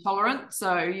dairy intolerant,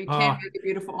 so you can make a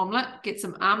beautiful omelette. Get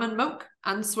some almond milk,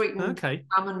 unsweetened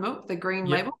almond milk, the green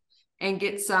label, and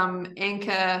get some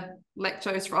Anchor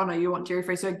lactose free. Oh no, you want dairy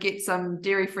free, so get some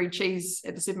dairy free cheese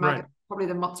at the supermarket. Right. Probably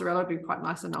the mozzarella would be quite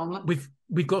nice in an omelette.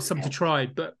 We've got some to try,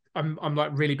 but I'm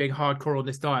like really being hardcore on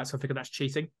this diet, so I figure that's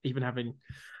cheating. Even having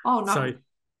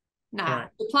no, right.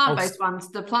 The plant-based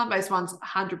ones,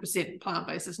 100%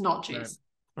 plant-based. It's not cheese.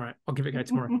 All right, I'll give it a go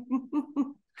tomorrow.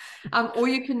 Or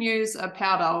you can use a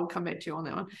powder. I'll come back to you on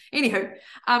that one. Anywho,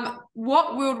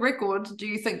 what world record do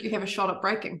you think you have a shot at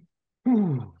breaking?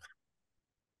 Ooh.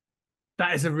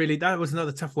 That was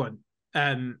another tough one.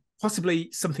 Possibly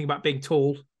something about being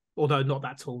tall, although not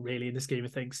that tall really in the scheme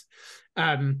of things.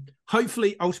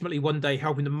 Hopefully, ultimately one day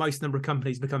helping the most number of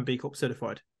companies become B Corp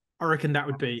certified. I reckon that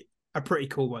would be a pretty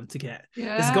cool one to get.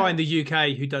 Yeah. There's a guy in the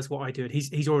UK who does what I do, and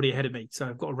he's already ahead of me, so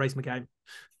I've got to raise my game.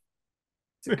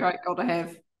 It's a great goal to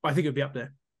have. I think it'd be up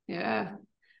there. Yeah.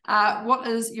 What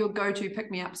is your go-to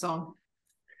pick-me-up song?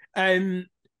 I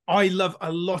love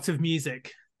a lot of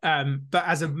music, but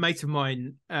as a mate of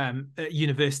mine at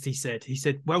university said,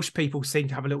 Welsh people seem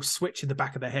to have a little switch in the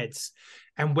back of their heads,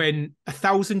 and when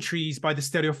 1,000 Trees by the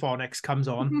Stereophonics comes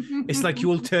on, it's like you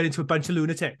all turn into a bunch of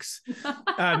lunatics.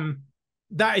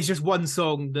 That is just one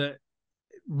song that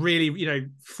really,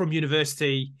 from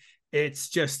university, it's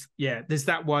just, there's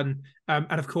that one.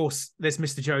 And of course, there's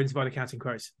Mr. Jones by the Counting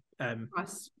Crows.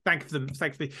 Nice.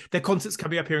 Thankfully. Their concert's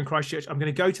coming up here in Christchurch. I'm going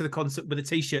to go to the concert with a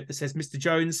T-shirt that says Mr.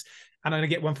 Jones, and I'm going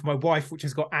to get one for my wife, which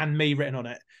has got and me written on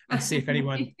it, and see if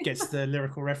anyone gets the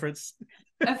lyrical reference.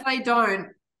 If they don't,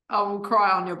 I will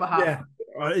cry on your behalf.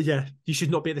 Yeah. You should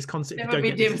not be at this concert if you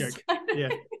don't get this joke.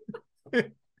 Yeah.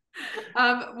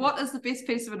 What is the best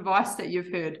piece of advice that you've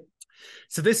heard?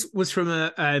 So this was from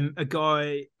a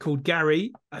guy called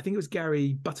Gary. I think it was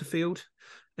Gary Butterfield,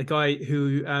 a guy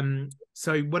who.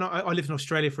 So when I lived in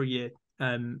Australia for a year,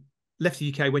 left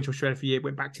the UK, went to Australia for a year,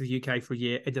 went back to the UK for a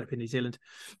year, ended up in New Zealand,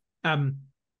 and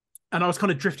I was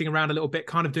kind of drifting around a little bit,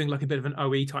 kind of doing like a bit of an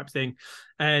OE type thing,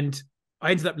 and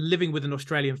I ended up living with an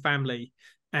Australian family,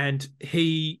 and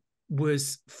he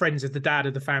was friends with the dad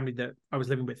of the family that I was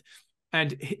living with.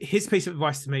 And his piece of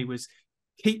advice to me was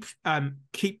keep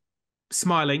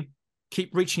smiling,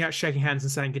 keep reaching out, shaking hands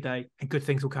and saying good day, and good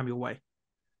things will come your way.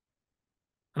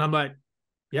 And I'm like,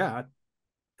 yeah, I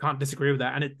can't disagree with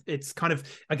that. And it's kind of,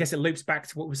 I guess it loops back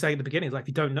to what we were saying at the beginning. It's like, if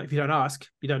you don't know, if you don't ask,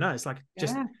 you don't know. It's like,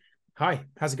 just, hi,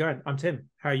 how's it going? I'm Tim.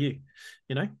 How are you?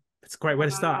 It's a great way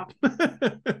to start.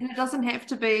 And it doesn't have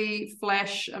to be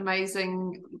flash,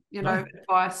 amazing,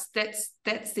 advice. That's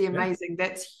the amazing.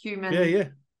 That's human. Yeah.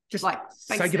 Just like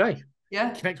say good day. Yeah.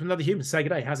 Connect with another human. Say good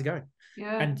day. How's it going?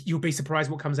 Yeah. And you'll be surprised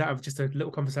what comes out of just a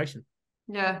little conversation.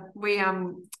 Yeah. We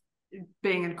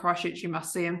being in Christchurch, you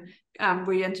must see him.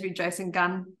 We interviewed Jason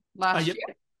Gunn last year.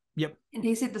 Yep. And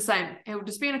he said the same. He'll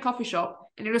just be in a coffee shop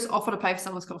and he'll just offer to pay for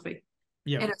someone's coffee.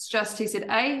 Yeah. And it's just, he said,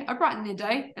 I brighten their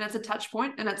day, and it's a touch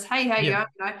point, and it's hey, you know.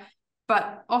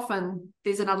 But often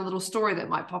there's another little story that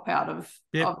might pop out of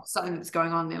something that's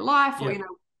going on in their life, or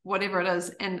whatever it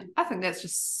is. And I think that's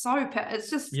just so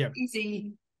it's just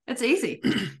easy. It's easy.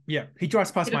 Yeah. He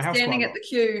drives past my house standing at the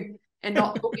queue and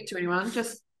not talking to anyone,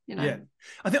 just you know. Yeah,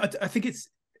 I think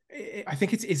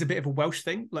it is a bit of a Welsh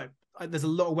thing. Like, there's a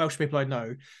lot of Welsh people I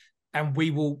know, and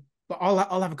we will.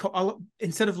 I'll have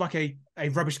instead of like a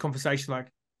rubbish conversation,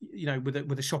 like, you know, with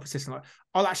a shop assistant, like,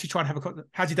 I'll actually try and have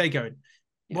how's your day going?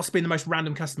 Yeah. What's been the most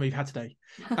random customer you've had today?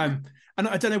 And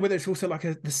I don't know whether it's also like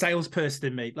the salesperson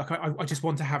in me. Like, I just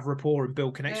want to have rapport and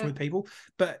build connection with people.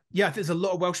 But yeah, there's a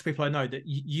lot of Welsh people I know that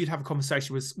you'd have a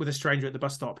conversation with a stranger at the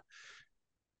bus stop.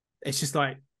 It's just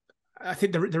like, I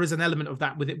think there is an element of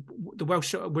that with it. The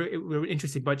Welsh, we're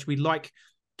interested, but we like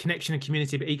connection and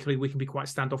community, but equally we can be quite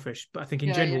standoffish. But I think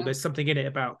in general, there's something in it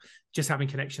about just having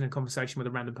connection and conversation with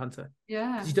a random punter.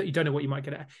 Yeah, you don't know what you might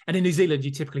get at. And in New Zealand,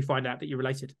 you typically find out that you're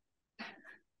related.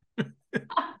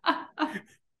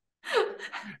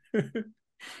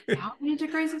 How many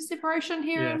degrees of separation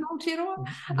here in Aotearoa?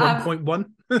 1.1.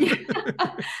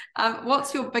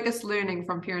 What's your biggest learning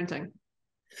from parenting?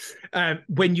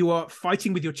 When you are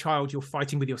fighting with your child, you're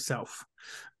fighting with yourself.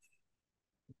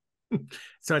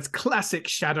 So it's classic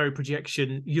shadow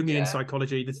projection, Jungian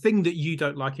psychology. The thing that you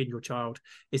don't like in your child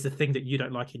is the thing that you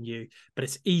don't like in you. But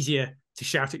it's easier to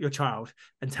shout at your child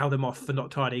and tell them off for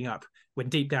not tidying up when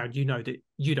deep down you know that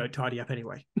you don't tidy up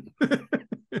anyway.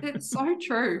 It's so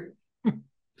true.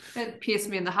 It pierced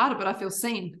me in the heart, but I feel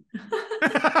seen.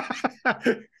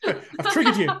 I've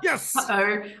triggered you. Yes.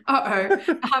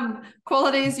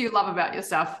 Qualities you love about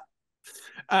yourself.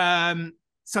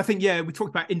 So I think, we talked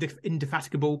about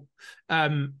indefatigable.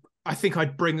 I think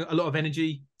I'd bring a lot of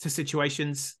energy to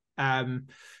situations. I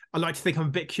like to think I'm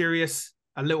a bit curious,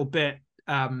 a little bit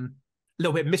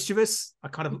mischievous. I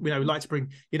kind of, like to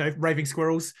bring, raving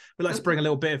squirrels. We like to bring a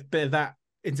little bit of that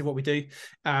into what we do.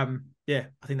 I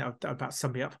think that would about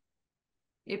sum me up.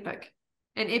 Epic.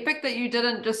 And epic that you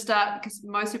didn't just start, because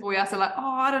most people we ask are like,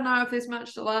 I don't know if there's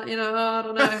much to learn, I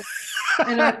don't know.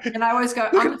 and I always go,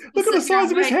 look at the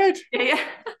size of his head. Yeah.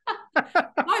 No,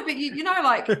 but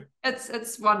like,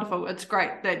 it's wonderful. It's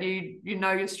great that you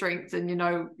know your strengths, and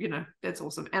that's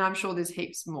awesome. And I'm sure there's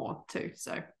heaps more too.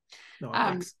 So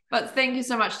but thank you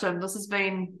so much, Tim. This has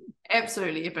been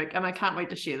absolutely epic, and I can't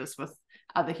wait to share this with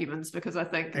other humans, because I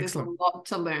think there's a lot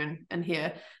to learn in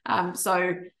here.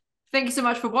 So thank you so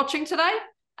much for watching today.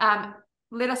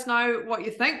 Let us know what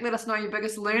you think. Let us know your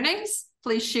biggest learnings.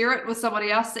 Please share it with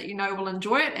somebody else that you know will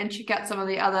enjoy it, and check out some of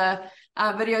the other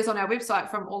videos on our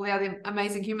website from all the other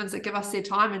amazing humans that give us their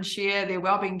time and share their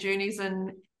wellbeing journeys.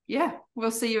 And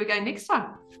we'll see you again next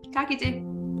time. Ka kite.